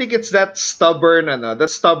 Yeah, I think it's that stubborn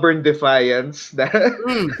defiance, that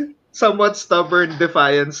Mm. somewhat stubborn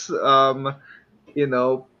defiance,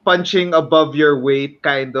 punching above your weight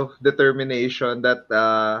kind of determination that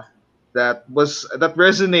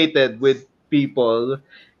resonated with people,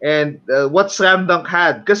 and what Slam Dunk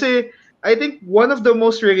had. Kasi I think one of the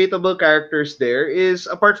most relatable characters there is,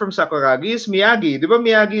 apart from Sakuragi, is Miyagi. Di ba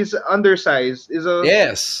Miyagi is undersized,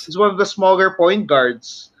 Yes. is one of the smaller point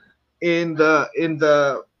guards in the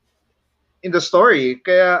story.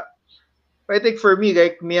 Kaya I think for me,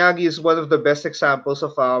 like Miyagi is one of the best examples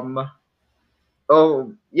of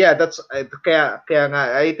oh yeah, kaya nga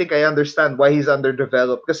I think I understand why he's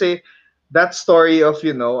underdeveloped. Kasi that story of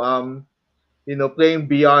playing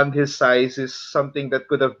beyond his size is something that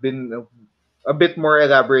could have been a bit more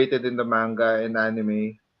elaborated in the manga and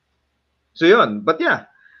anime. So yun, but yeah,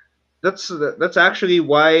 that's actually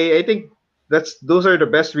why I think those are the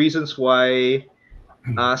best reasons why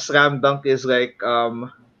Slam Dunk is like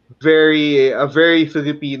a very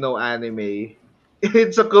Filipino anime.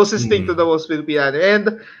 It's the closest thing to the most Filipino anime.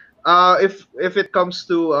 And if it comes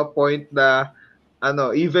to a point na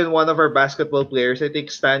even one of our basketball players, I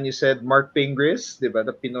think Stan, you said Mark Pingris, di ba?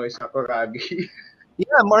 The Pinoy Sakuragi.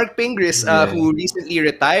 Yeah, Mark Pingris, Yeah. who recently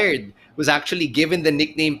retired, was actually given the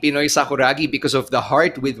nickname Pinoy Sakuragi because of the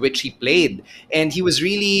heart with which he played. And he was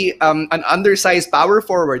really an undersized power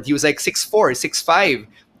forward. He was like 6'4", 6'5",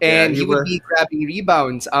 Yeah, and he he would was. be grabbing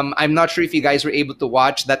rebounds. I'm not sure if you guys were able to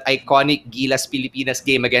watch that iconic Gilas Pilipinas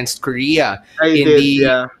game against Korea I in did, the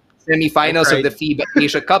yeah. I semifinals of cried. the FIBA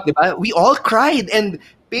Asia Cup. Diba? We all cried, and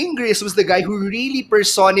Pingris was the guy who really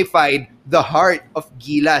personified the heart of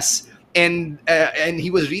Gilas. And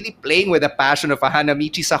he was really playing with the passion of a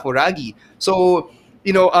Hanamichi Sakuragi. So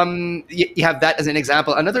you have that as an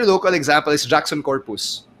example. Another local example is Jackson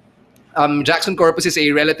Corpus. Jackson Corpus is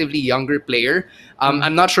a relatively younger player.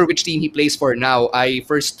 I'm not sure which team he plays for now. I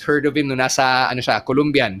first heard of him nung nasa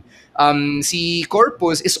Colombian. Si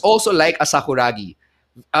Corpus is also like a Sakuragi.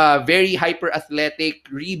 Very hyper athletic,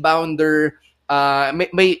 rebounder.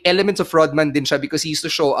 May elements of Rodman din siya because he used to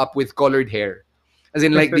show up with colored hair. As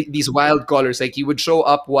in like these wild colors. Like he would show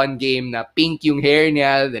up one game na pink yung hair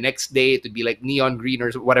niya, the next day it would be like neon green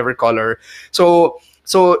or whatever color. So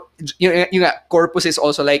yung Corpus is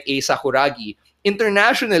also like a Sakuragi.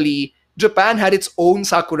 Internationally, Japan had its own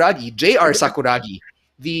Sakuragi, J.R. Sakuragi.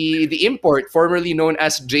 The import, formerly known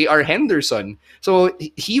as J.R. Henderson. So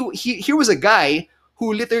he was a guy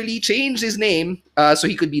who literally changed his name so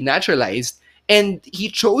he could be naturalized. And he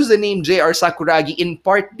chose the name J.R. Sakuragi in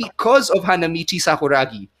part because of Hanamichi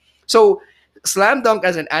Sakuragi. So Slam Dunk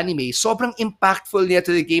as an anime, sobrang impactful niya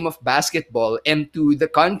to the game of basketball and to the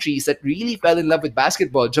countries that really fell in love with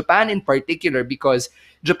basketball. Japan in particular, because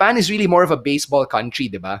Japan is really more of a baseball country,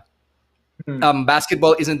 diba?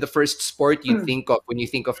 Basketball isn't the first sport you think of when you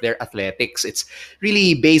think of their athletics. It's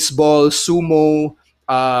really baseball, sumo,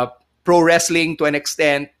 pro wrestling to an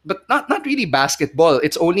extent, but not really basketball.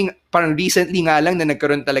 It's only parang recently nga lang na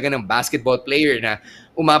nagkaroon talaga ng basketball player na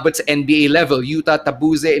umabot sa NBA level. Yuta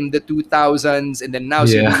Tabuse in the 2000s, and then now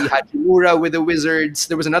si Rui Hachimura with the Wizards.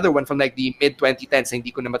 There was another one from like the mid-2010s na hindi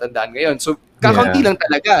ko na matandaan ngayon. So kakaunti lang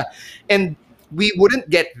talaga. And we wouldn't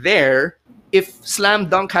get there if Slam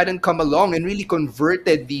Dunk hadn't come along and really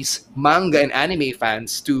converted these manga and anime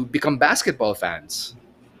fans to become basketball fans.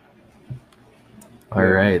 All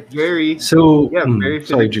right. Very sorry,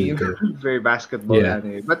 Philippine, very basketball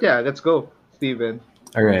anime. But yeah, let's go, Steven.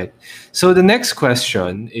 All right. So the next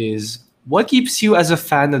question is, what keeps you as a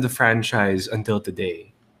fan of the franchise until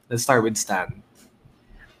today? Let's start with Stan.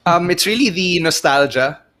 It's really the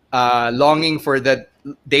nostalgia, longing for the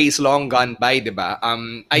days long gone by, diba?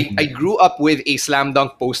 I grew up with a Slam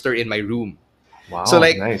Dunk poster in my room. Wow, so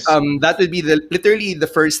like nice. That would be literally the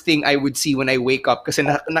first thing I would see when I wake up kasi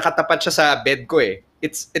nakatapat siya sa bed ko eh.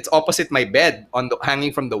 It's opposite my bed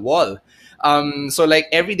hanging from the wall. So like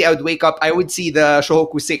every day I would wake up, I would see the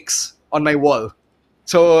Shohoku 6 on my wall.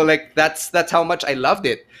 So like that's how much I loved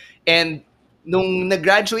it. And nung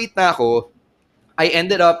nag-graduate na ako, I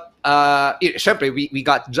ended up syempre we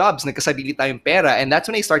got jobs, nagkasarili tayong pera, and that's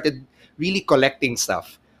when I started really collecting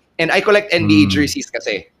stuff. And I collect NBA jerseys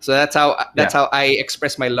kasi. So that's how I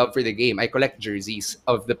express my love for the game. I collect jerseys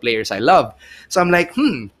of the players I love. So I'm like,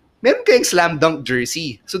 meron kayong Slam Dunk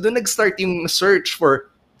jersey. So doon nag-start yung search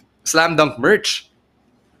for Slam Dunk merch.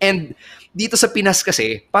 And dito sa Pinas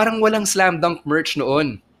kasi, parang walang Slam Dunk merch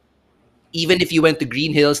noon. Even if you went to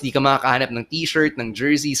Green Hills, di ka makakahanap ng t-shirt, ng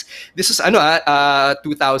jerseys. This was 2000s,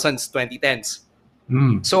 2010s.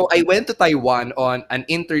 So I went to Taiwan on an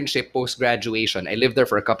internship post-graduation. I lived there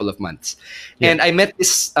for a couple of months. And I met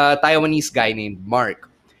this Taiwanese guy named Mark.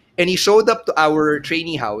 And he showed up to our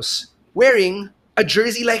trainee house wearing a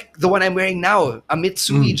jersey like the one I'm wearing now, a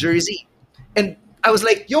Mitsui jersey. And I was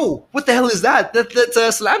like, yo, what the hell is that? That's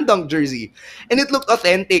a Slam Dunk jersey. And it looked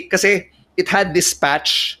authentic kasi it had this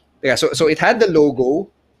patch. Yeah, so it had the logo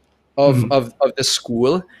of the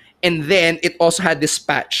school. And then it also had this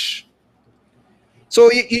patch. So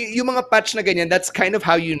yung mga patch na ganyan, that's kind of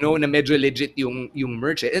how you know na medyo legit yung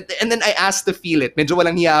merch. And then I asked to feel it. Medyo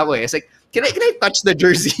walang hiya ako eh. It's like, can I touch the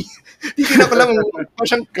jersey? Titignan ko lang pa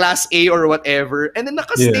siyang class A or whatever. And then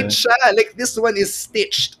naka-stitch siya. Like this one is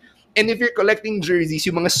stitched. And if you're collecting jerseys,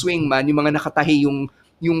 yung mga swingman, yung mga nakatahi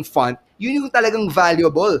yung font, yun yung talagang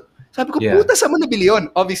valuable. Sabi ko, puta, saan mo nabili yun?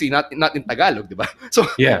 Obviously, not in Tagalog, di ba? So,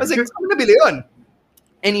 I was like, saan mo nabili yun?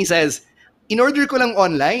 And he says, in-order ko lang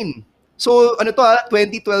online. So,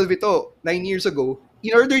 2012 ito, 9 years ago,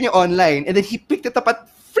 in-order niya online, and then he picked it up at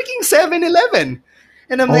freaking 7-Eleven.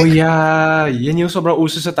 And I'm like, yeah. Yan yung sobrang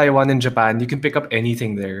uso sa Taiwan and Japan. You can pick up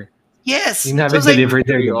anything there. Yes. You can have it delivered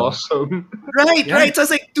there. Awesome. Right. So I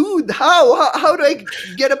was like, dude, how do I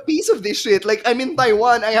get a piece of this shit? Like, I'm in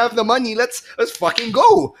Taiwan, I have the money, let's fucking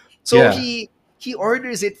go. So he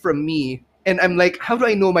orders it from me, and I'm like, how do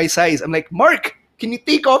I know my size? I'm like, Mark, can you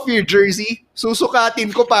take off your jersey?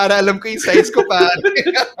 Susukatin ko para alam ko yung size ko pa.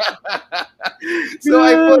 So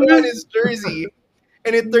I put on his jersey,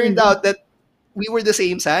 and it turned out that we were the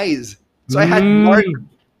same size. So I had Mark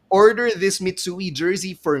order this Mitsui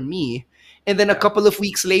jersey for me, and then a couple of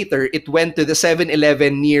weeks later, it went to the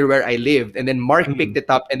 7-Eleven near where I lived, and then Mark picked it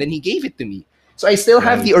up, and then he gave it to me. So I still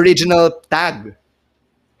have the original tag.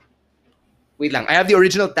 Wait lang, I have the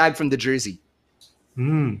original tag from the jersey.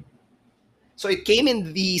 So it came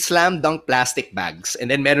in the Slam Dunk plastic bags,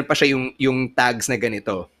 and then meron pa siya yung tags na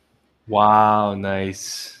ganito. Wow,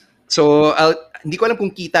 nice. So hindi ko alam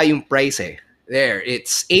kung kita yung price eh. There,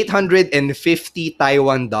 it's 850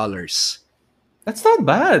 Taiwan dollars. That's not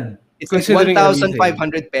bad. It's like Considering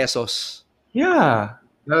 1,500 pesos. Yeah.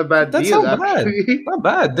 Not a bad That's deal, not bad. actually. Not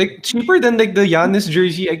bad. Like cheaper than like the Giannis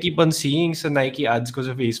jersey I keep on seeing sa Nike ads ko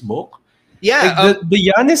sa Facebook. Yeah, Like the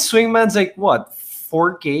Giannis swingman's like what?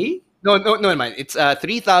 4K? no, man. It's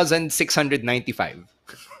 3,695.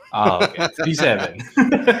 Oh, okay.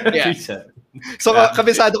 3.7. Yeah. 3.7. So Yeah.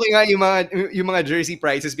 kabisado ko nga yung mga jersey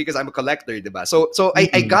prices because I'm a collector, diba? So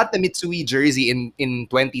I got the Mitsui jersey in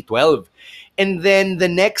 2012. And then the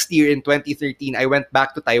next year in 2013, I went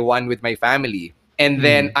back to Taiwan with my family. And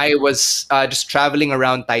then I was just traveling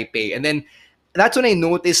around Taipei. And then that's when I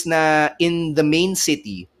noticed na in the main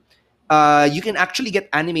city, you can actually get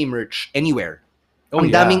anime merch anywhere.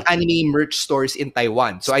 Ang daming anime merch stores in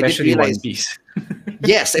Taiwan. So Especially I didn't realize One Piece.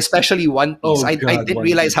 Yes, especially One Piece. Oh, I God, didn't One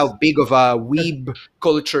realize Piece. how big of a weeb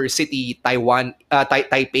culture city Taiwan,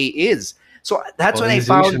 Taipei is. So that's when I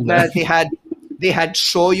found Colonization, that man. they had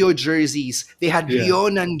Shoyo jerseys, they had Yeah.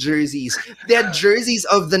 Ryonan jerseys, they had jerseys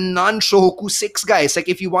of the non-Shohoku 6 guys. Like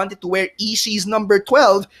if you wanted to wear Ishii's number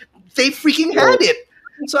 12, they freaking had it.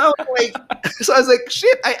 So I was like,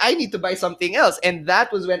 shit, I need to buy something else. And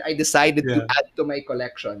that was when I decided to add to my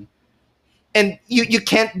collection. And you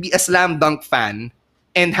can't be a Slam Dunk fan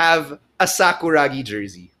and have a Sakuragi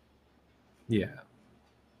jersey. Yeah.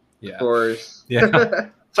 Of course.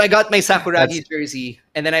 Yeah. So I got my Sakuragi jersey,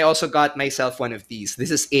 and then I also got myself one of these.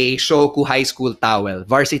 This is a Shoku High School towel,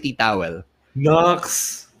 varsity towel.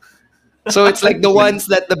 Nux. So it's like the ones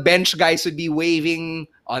that the bench guys would be waving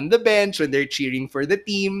on the bench when they're cheering for the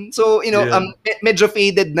team. So, medyo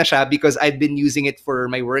faded na siya because I've been using it for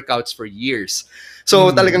my workouts for years.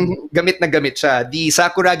 So talagang gamit na gamit siya. The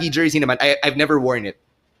Sakuragi jersey naman, I've never worn it.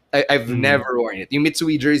 I've never worn it. Yung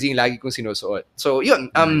Mitsui jersey yung lagi kong sinusuot. So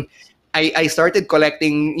yun, I started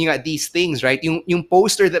collecting these things, right? Yung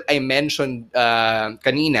poster that I mentioned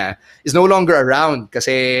kanina is no longer around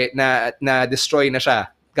kasi na destroy na siya.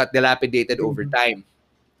 Got dilapidated over time.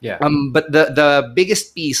 Yeah. But the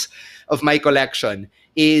biggest piece of my collection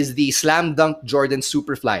is the Slam Dunk Jordan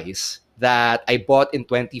Superflies that I bought in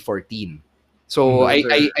 2014. So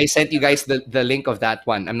I sent you guys the link of that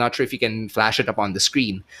one. I'm not sure if you can flash it up on the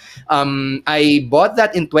screen. I bought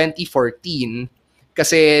that in 2014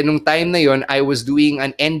 kasi nung time na yon I was doing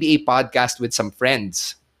an NBA podcast with some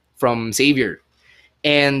friends from Xavier.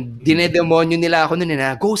 And dinedemonyo nila ako nun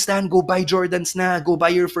na, go Stan, go buy Jordans na, go buy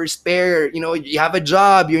your first pair. You have a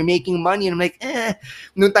job, you're making money. And I'm like,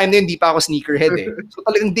 Noong time na yun, di pa ako sneakerhead eh. So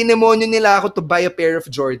talagang dinemonyo nila ako to buy a pair of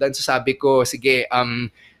Jordans. So sabi ko, sige, I'm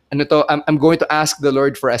going to ask the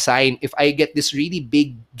Lord for a sign. If I get this really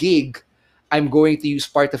big gig, I'm going to use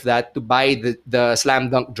part of that to buy the Slam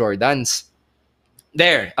Dunk Jordans.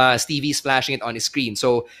 There, Stevie's flashing it on his screen.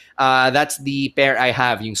 So that's the pair I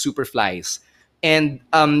have, yung Superflies. And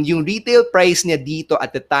yung retail price niya dito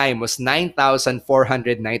at the time was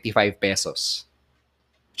 9,495 pesos.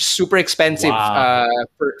 Super expensive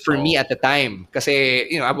for me at the time.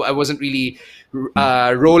 Kasi, I wasn't really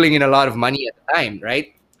rolling in a lot of money at the time,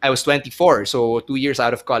 right? I was 24, so 2 years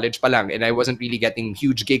out of college pa lang, and I wasn't really getting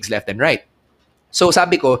huge gigs left and right. So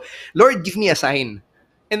sabi ko, Lord, give me a sign.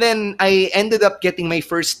 And then I ended up getting my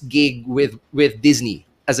first gig with Disney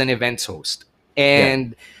as an events host.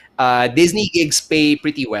 And Disney gigs pay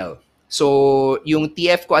pretty well. So yung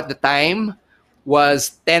TF ko at the time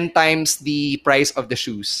was 10 times the price of the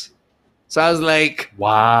shoes. So I was like,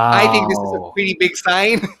 wow. I think this is a pretty big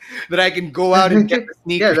sign that I can go out and get the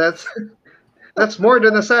sneakers. Yeah, that's more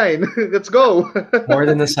than a sign. Let's go. More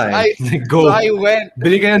than a sign. Go. So I went.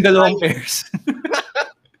 Bili ka ng dalawang pairs.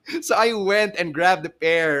 So I went and grabbed a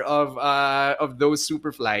pair of those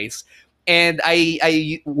Superflies. And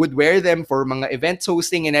I would wear them for mga events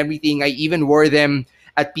hosting and everything. I even wore them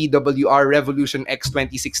at PWR Revolution X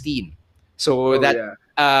 2016. So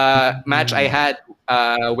match I had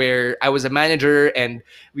where I was a manager and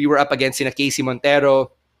we were up against Casey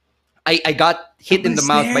Montero. I got hit in the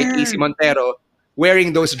mouth by Casey Montero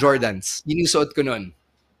wearing those Jordans. Yun yung suot ko nun.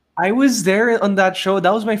 I was there on that show.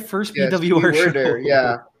 That was my first PWR show. There,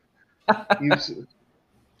 yeah. So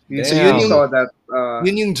yun saw that.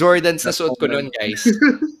 Yun yung Jordans na suot ko nun, guys.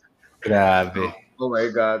 Grabe. Oh my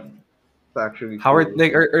God. It's actually Howard,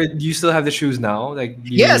 cool. or do you still have the shoes now?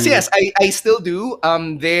 Yes, I still do.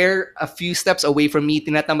 They're a few steps away from me.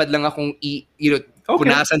 Tinatamad lang akong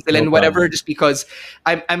punasan sila and whatever, just because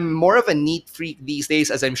I'm more of a neat freak these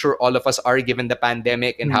days, as I'm sure all of us are, given the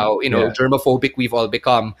pandemic and how germophobic we've all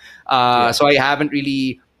become. So I haven't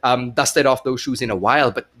really dusted off those shoes in a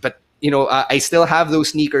while, but I still have those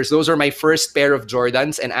sneakers. Those are my first pair of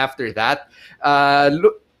Jordans, and after that,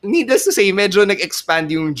 needless to say, medyo nag-expand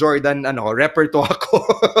yung Jordan repertoire ko.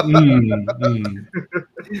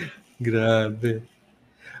 Grabe.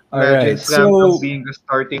 All Imagine right. Slam So Dunk being the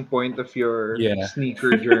starting point of your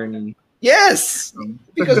sneaker journey. Yes,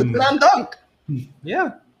 because of Slam Dunk.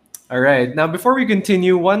 yeah. All right. Now, before we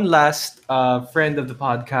continue, one last friend of the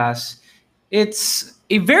podcast. It's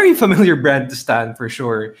a very familiar brand to Stan for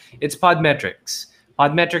sure. It's Podmetrics.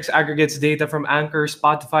 Podmetrics aggregates data from Anchor,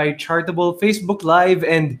 Spotify, Chartable, Facebook Live,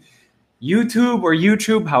 and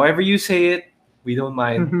YouTube, however you say it. We don't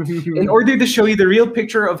mind. In order to show you the real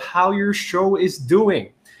picture of how your show is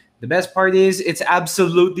doing. The best part is it's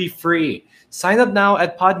absolutely free. Sign up now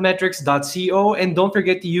at podmetrics.co and don't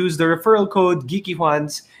forget to use the referral code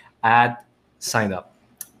GeekyJuans at sign up.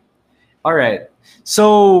 All right.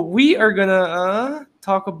 So we are gonna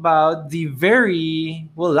talk about the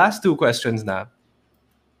last two questions now.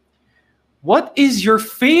 What is your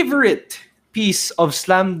favorite piece of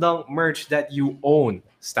Slam Dunk merch that you own,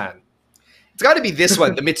 Stan? It's got to be this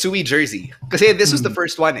one, the Mitsui jersey. Kasi this was the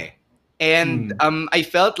first one eh. And I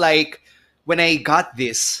felt like when I got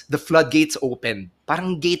this, the floodgates opened.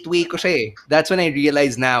 Parang gateway ko siya eh. That's when I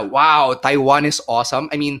realized now, wow, Taiwan is awesome.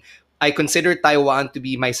 I mean, I consider Taiwan to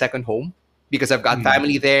be my second home because I've got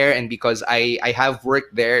family there and because I have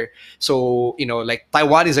worked there. So, like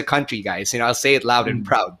Taiwan is a country, guys. I'll say it loud and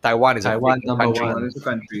proud. Taiwan is Taiwan, a number country. one. Taiwan is a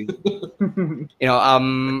country.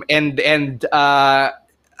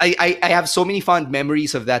 I have so many fond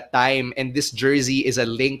memories of that time, and this jersey is a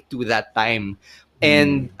link to that time.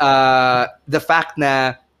 And the fact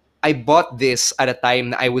na I bought this at a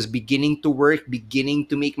time I was beginning to work, beginning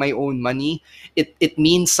to make my own money. It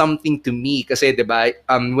means something to me kasi, diba,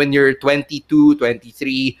 when you're 22,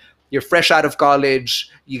 23, you're fresh out of college,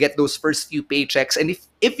 you get those first few paychecks, and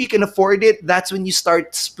if you can afford it, that's when you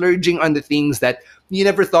start splurging on the things that you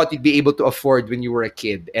never thought you'd be able to afford when you were a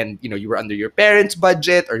kid, and you were under your parents'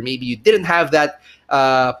 budget, or maybe you didn't have that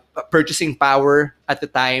purchasing power at the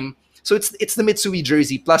time. So it's the Mitsui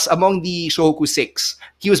jersey. Plus, among the Shohoku 6,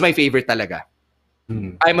 he was my favorite talaga.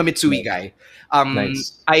 I'm a Mitsui guy.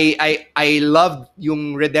 Nice. I loved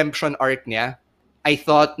yung redemption arc niya. I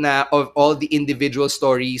thought na of all the individual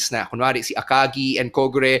stories na kunwari si Akagi and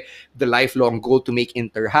Kogure, the lifelong goal to make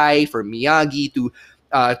Inter high, for Miyagi to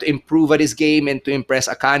improve at his game and to impress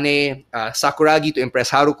Akane, Sakuragi to impress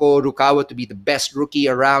Haruko, Rukawa to be the best rookie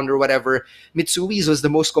around or whatever. Mitsui's was the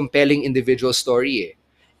most compelling individual story eh.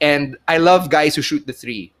 And I love guys who shoot the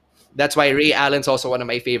three. That's why Ray Allen's also one of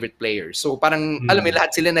my favorite players. So parang, alam mo,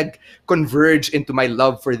 lahat sila nag-converge into my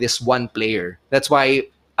love for this one player. That's why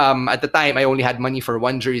at the time, I only had money for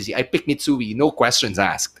one jersey. I picked Mitsui, no questions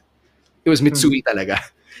asked. It was Mitsui talaga.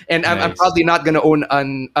 And I'm probably not gonna own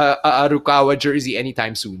a Rukawa jersey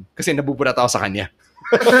anytime soon kasi nabuburat ako sa kanya.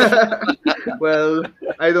 Well,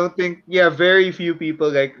 I don't think, very few people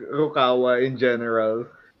like Rukawa in general.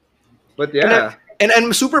 But yeah. And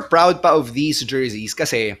I'm super proud pa of these jerseys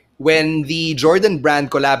kasi when the Jordan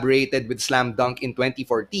brand collaborated with Slam Dunk in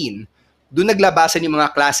 2014, doon naglabasan yung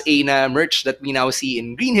mga Class A na merch that we now see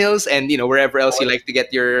in Green Hills and wherever else you like to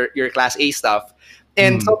get your Class A stuff.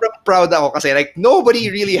 And sobrang proud ako kasi like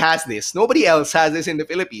nobody really has this. Nobody else has this in the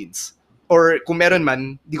Philippines. Or kung meron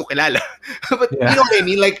man, di ko kilala. But you know what I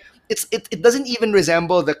mean? Like it doesn't even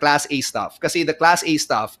resemble the Class A stuff. Kasi the Class A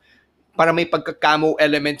stuff, para may pagka-camo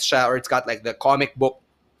elements siya or it's got like the comic book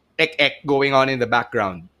ek-ek going on in the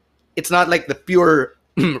background. It's not like the pure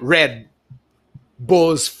red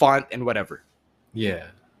Bulls font and whatever. Yeah,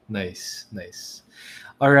 nice.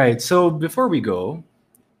 All right, so before we go,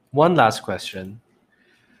 one last question.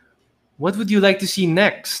 What would you like to see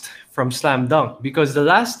next from Slam Dunk? Because the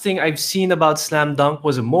last thing I've seen about Slam Dunk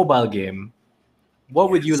was a mobile game.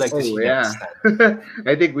 What would you like to see next?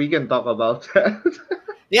 I think we can talk about that.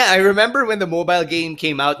 Yeah, I remember when the mobile game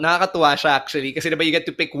came out, nakakatuwa siya actually. Kasi diba you get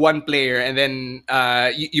to pick one player and then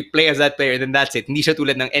you play as that player and then that's it. Hindi siya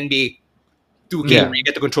tulad ng NBA 2K where you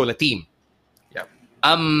get to control a team. Yeah.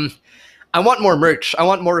 I want more merch. I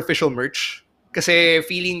want more official merch. Kasi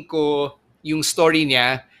feeling ko yung story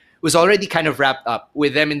niya was already kind of wrapped up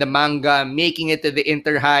with them in the manga, making it to the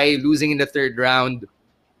Inter High, losing in the third round.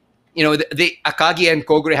 The Akagi and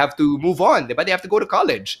Kogure have to move on, but they have to go to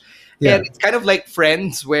college. Yeah. And it's kind of like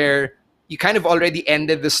Friends where you kind of already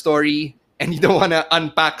ended the story and you don't want to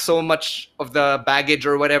unpack so much of the baggage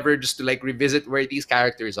or whatever just to like revisit where these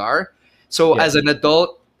characters are. So as an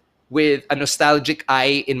adult with a nostalgic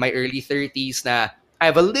eye in my early 30s na I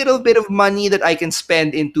have a little bit of money that I can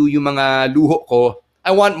spend into yung mga luho ko, I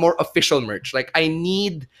want more official merch. Like I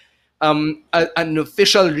need an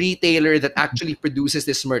official retailer that actually produces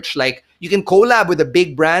this merch. Like, you can collab with a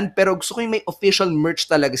big brand, pero gusto ko yung may official merch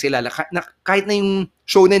talaga sila. Kahit na yung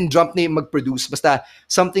Shonen Jump na yung mag-produce, basta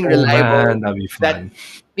something reliable. Man, that'd be fun.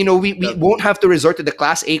 That, we won't have to resort to the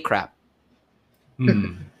Class A crap.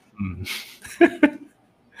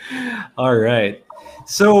 All right.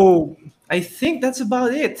 So I think that's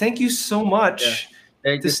about it. Thank you so much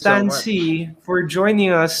Thank to you so Stan much. C for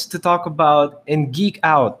joining us to talk about and geek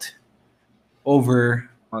out over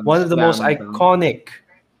one of the most Slam Dunk. iconic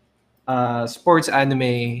sports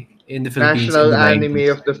anime in the Philippines. National in the anime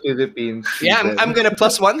 90s. of the Philippines. Yeah, Steven. I'm gonna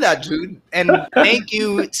 +1 that, Jude. And thank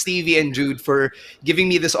you, Stevie and Jude, for giving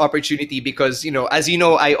me this opportunity because, as you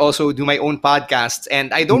know, I also do my own podcasts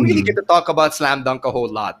and I don't really get to talk about Slam Dunk a whole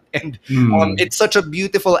lot. And it's such a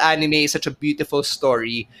beautiful anime, such a beautiful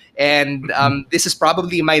story. And this is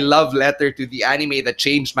probably my love letter to the anime that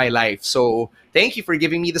changed my life. So thank you for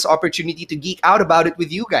giving me this opportunity to geek out about it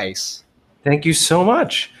with you guys. Thank you so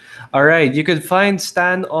much. All right, you can find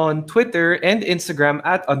Stan on Twitter and Instagram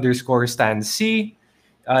at _StanC.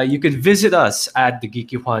 You can visit us at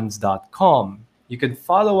thegeekyjuans.com. You can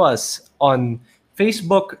follow us on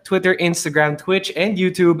Facebook, Twitter, Instagram, Twitch, and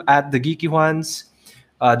YouTube at The Geeky Juans.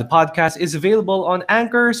 The podcast is available on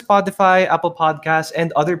Anchor, Spotify, Apple Podcasts,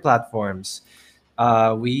 and other platforms.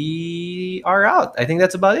 We are out. I think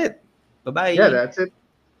that's about it. Bye-bye. Yeah, that's it.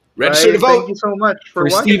 Register to Bye. Thank vote. you so much for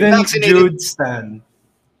For watching. Steven, Vaccinated. Jude, Stan.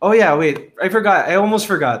 Oh yeah, wait. I forgot. I almost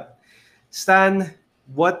forgot. Stan,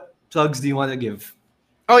 what plugs do you want to give?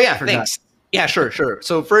 Oh yeah, Forgot. thanks. Yeah, sure.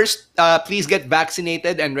 So first, please get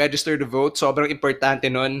vaccinated and register to vote. Sobrang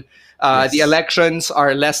importante nun. Yes. The elections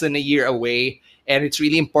are less than a year away. And it's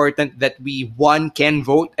really important that we, one, can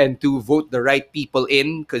vote, and two, vote the right people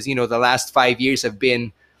in. Because, the last 5 years have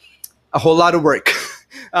been a whole lot of work.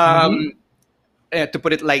 To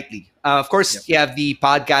put it lightly. Of course, you have the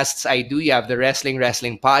podcasts I do. You have the Wrestling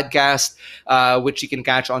Podcast, which you can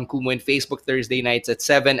catch on Kumu and Facebook Thursday nights at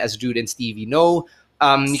 7, as Jude and Stevie know.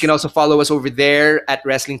 You can also follow us over there at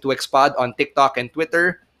Wrestling2Xpod on TikTok and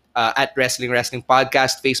Twitter, at Wrestling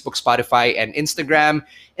Podcast, Facebook, Spotify, and Instagram.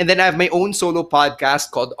 And then I have my own solo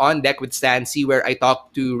podcast called On Deck with Stan C, where I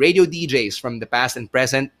talk to radio DJs from the past and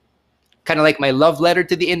present, kind of like my love letter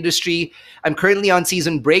to the industry. I'm currently on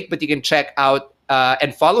season break, but you can check out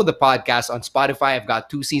and follow the podcast on Spotify. I've got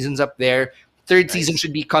 2 seasons up there. Third season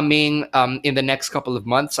should be coming in the next couple of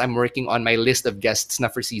months. I'm working on my list of guests now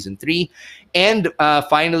for season 3. And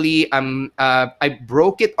finally, I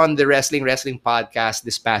broke it on the Wrestling Podcast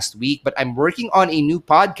this past week, but I'm working on a new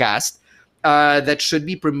podcast that should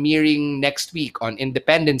be premiering next week on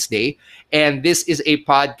Independence Day. And this is a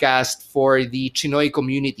podcast for the Chinoy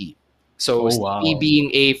community. So me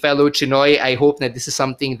being a fellow Chinoy, I hope that this is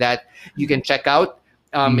something that you can check out.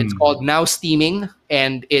 It's called Now Steaming,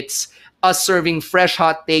 and it's us serving fresh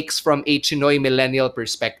hot takes from a Chinoy millennial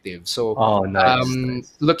perspective. So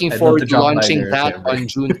nice. Looking I'd forward love to drop by launching there if that ever. on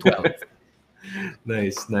June 12th.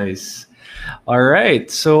 Nice. All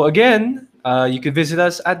right. So again, you can visit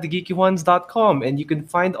us at thegeekyones.com and you can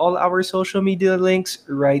find all our social media links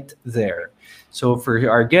right there. So for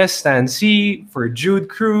our guest, Stan C, for Jude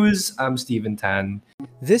Cruz, I'm Steven Tan.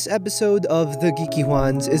 This episode of The Geeky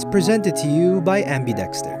Juans is presented to you by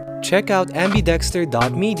Ambidexter. Check out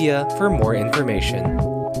ambidexter.media for more information.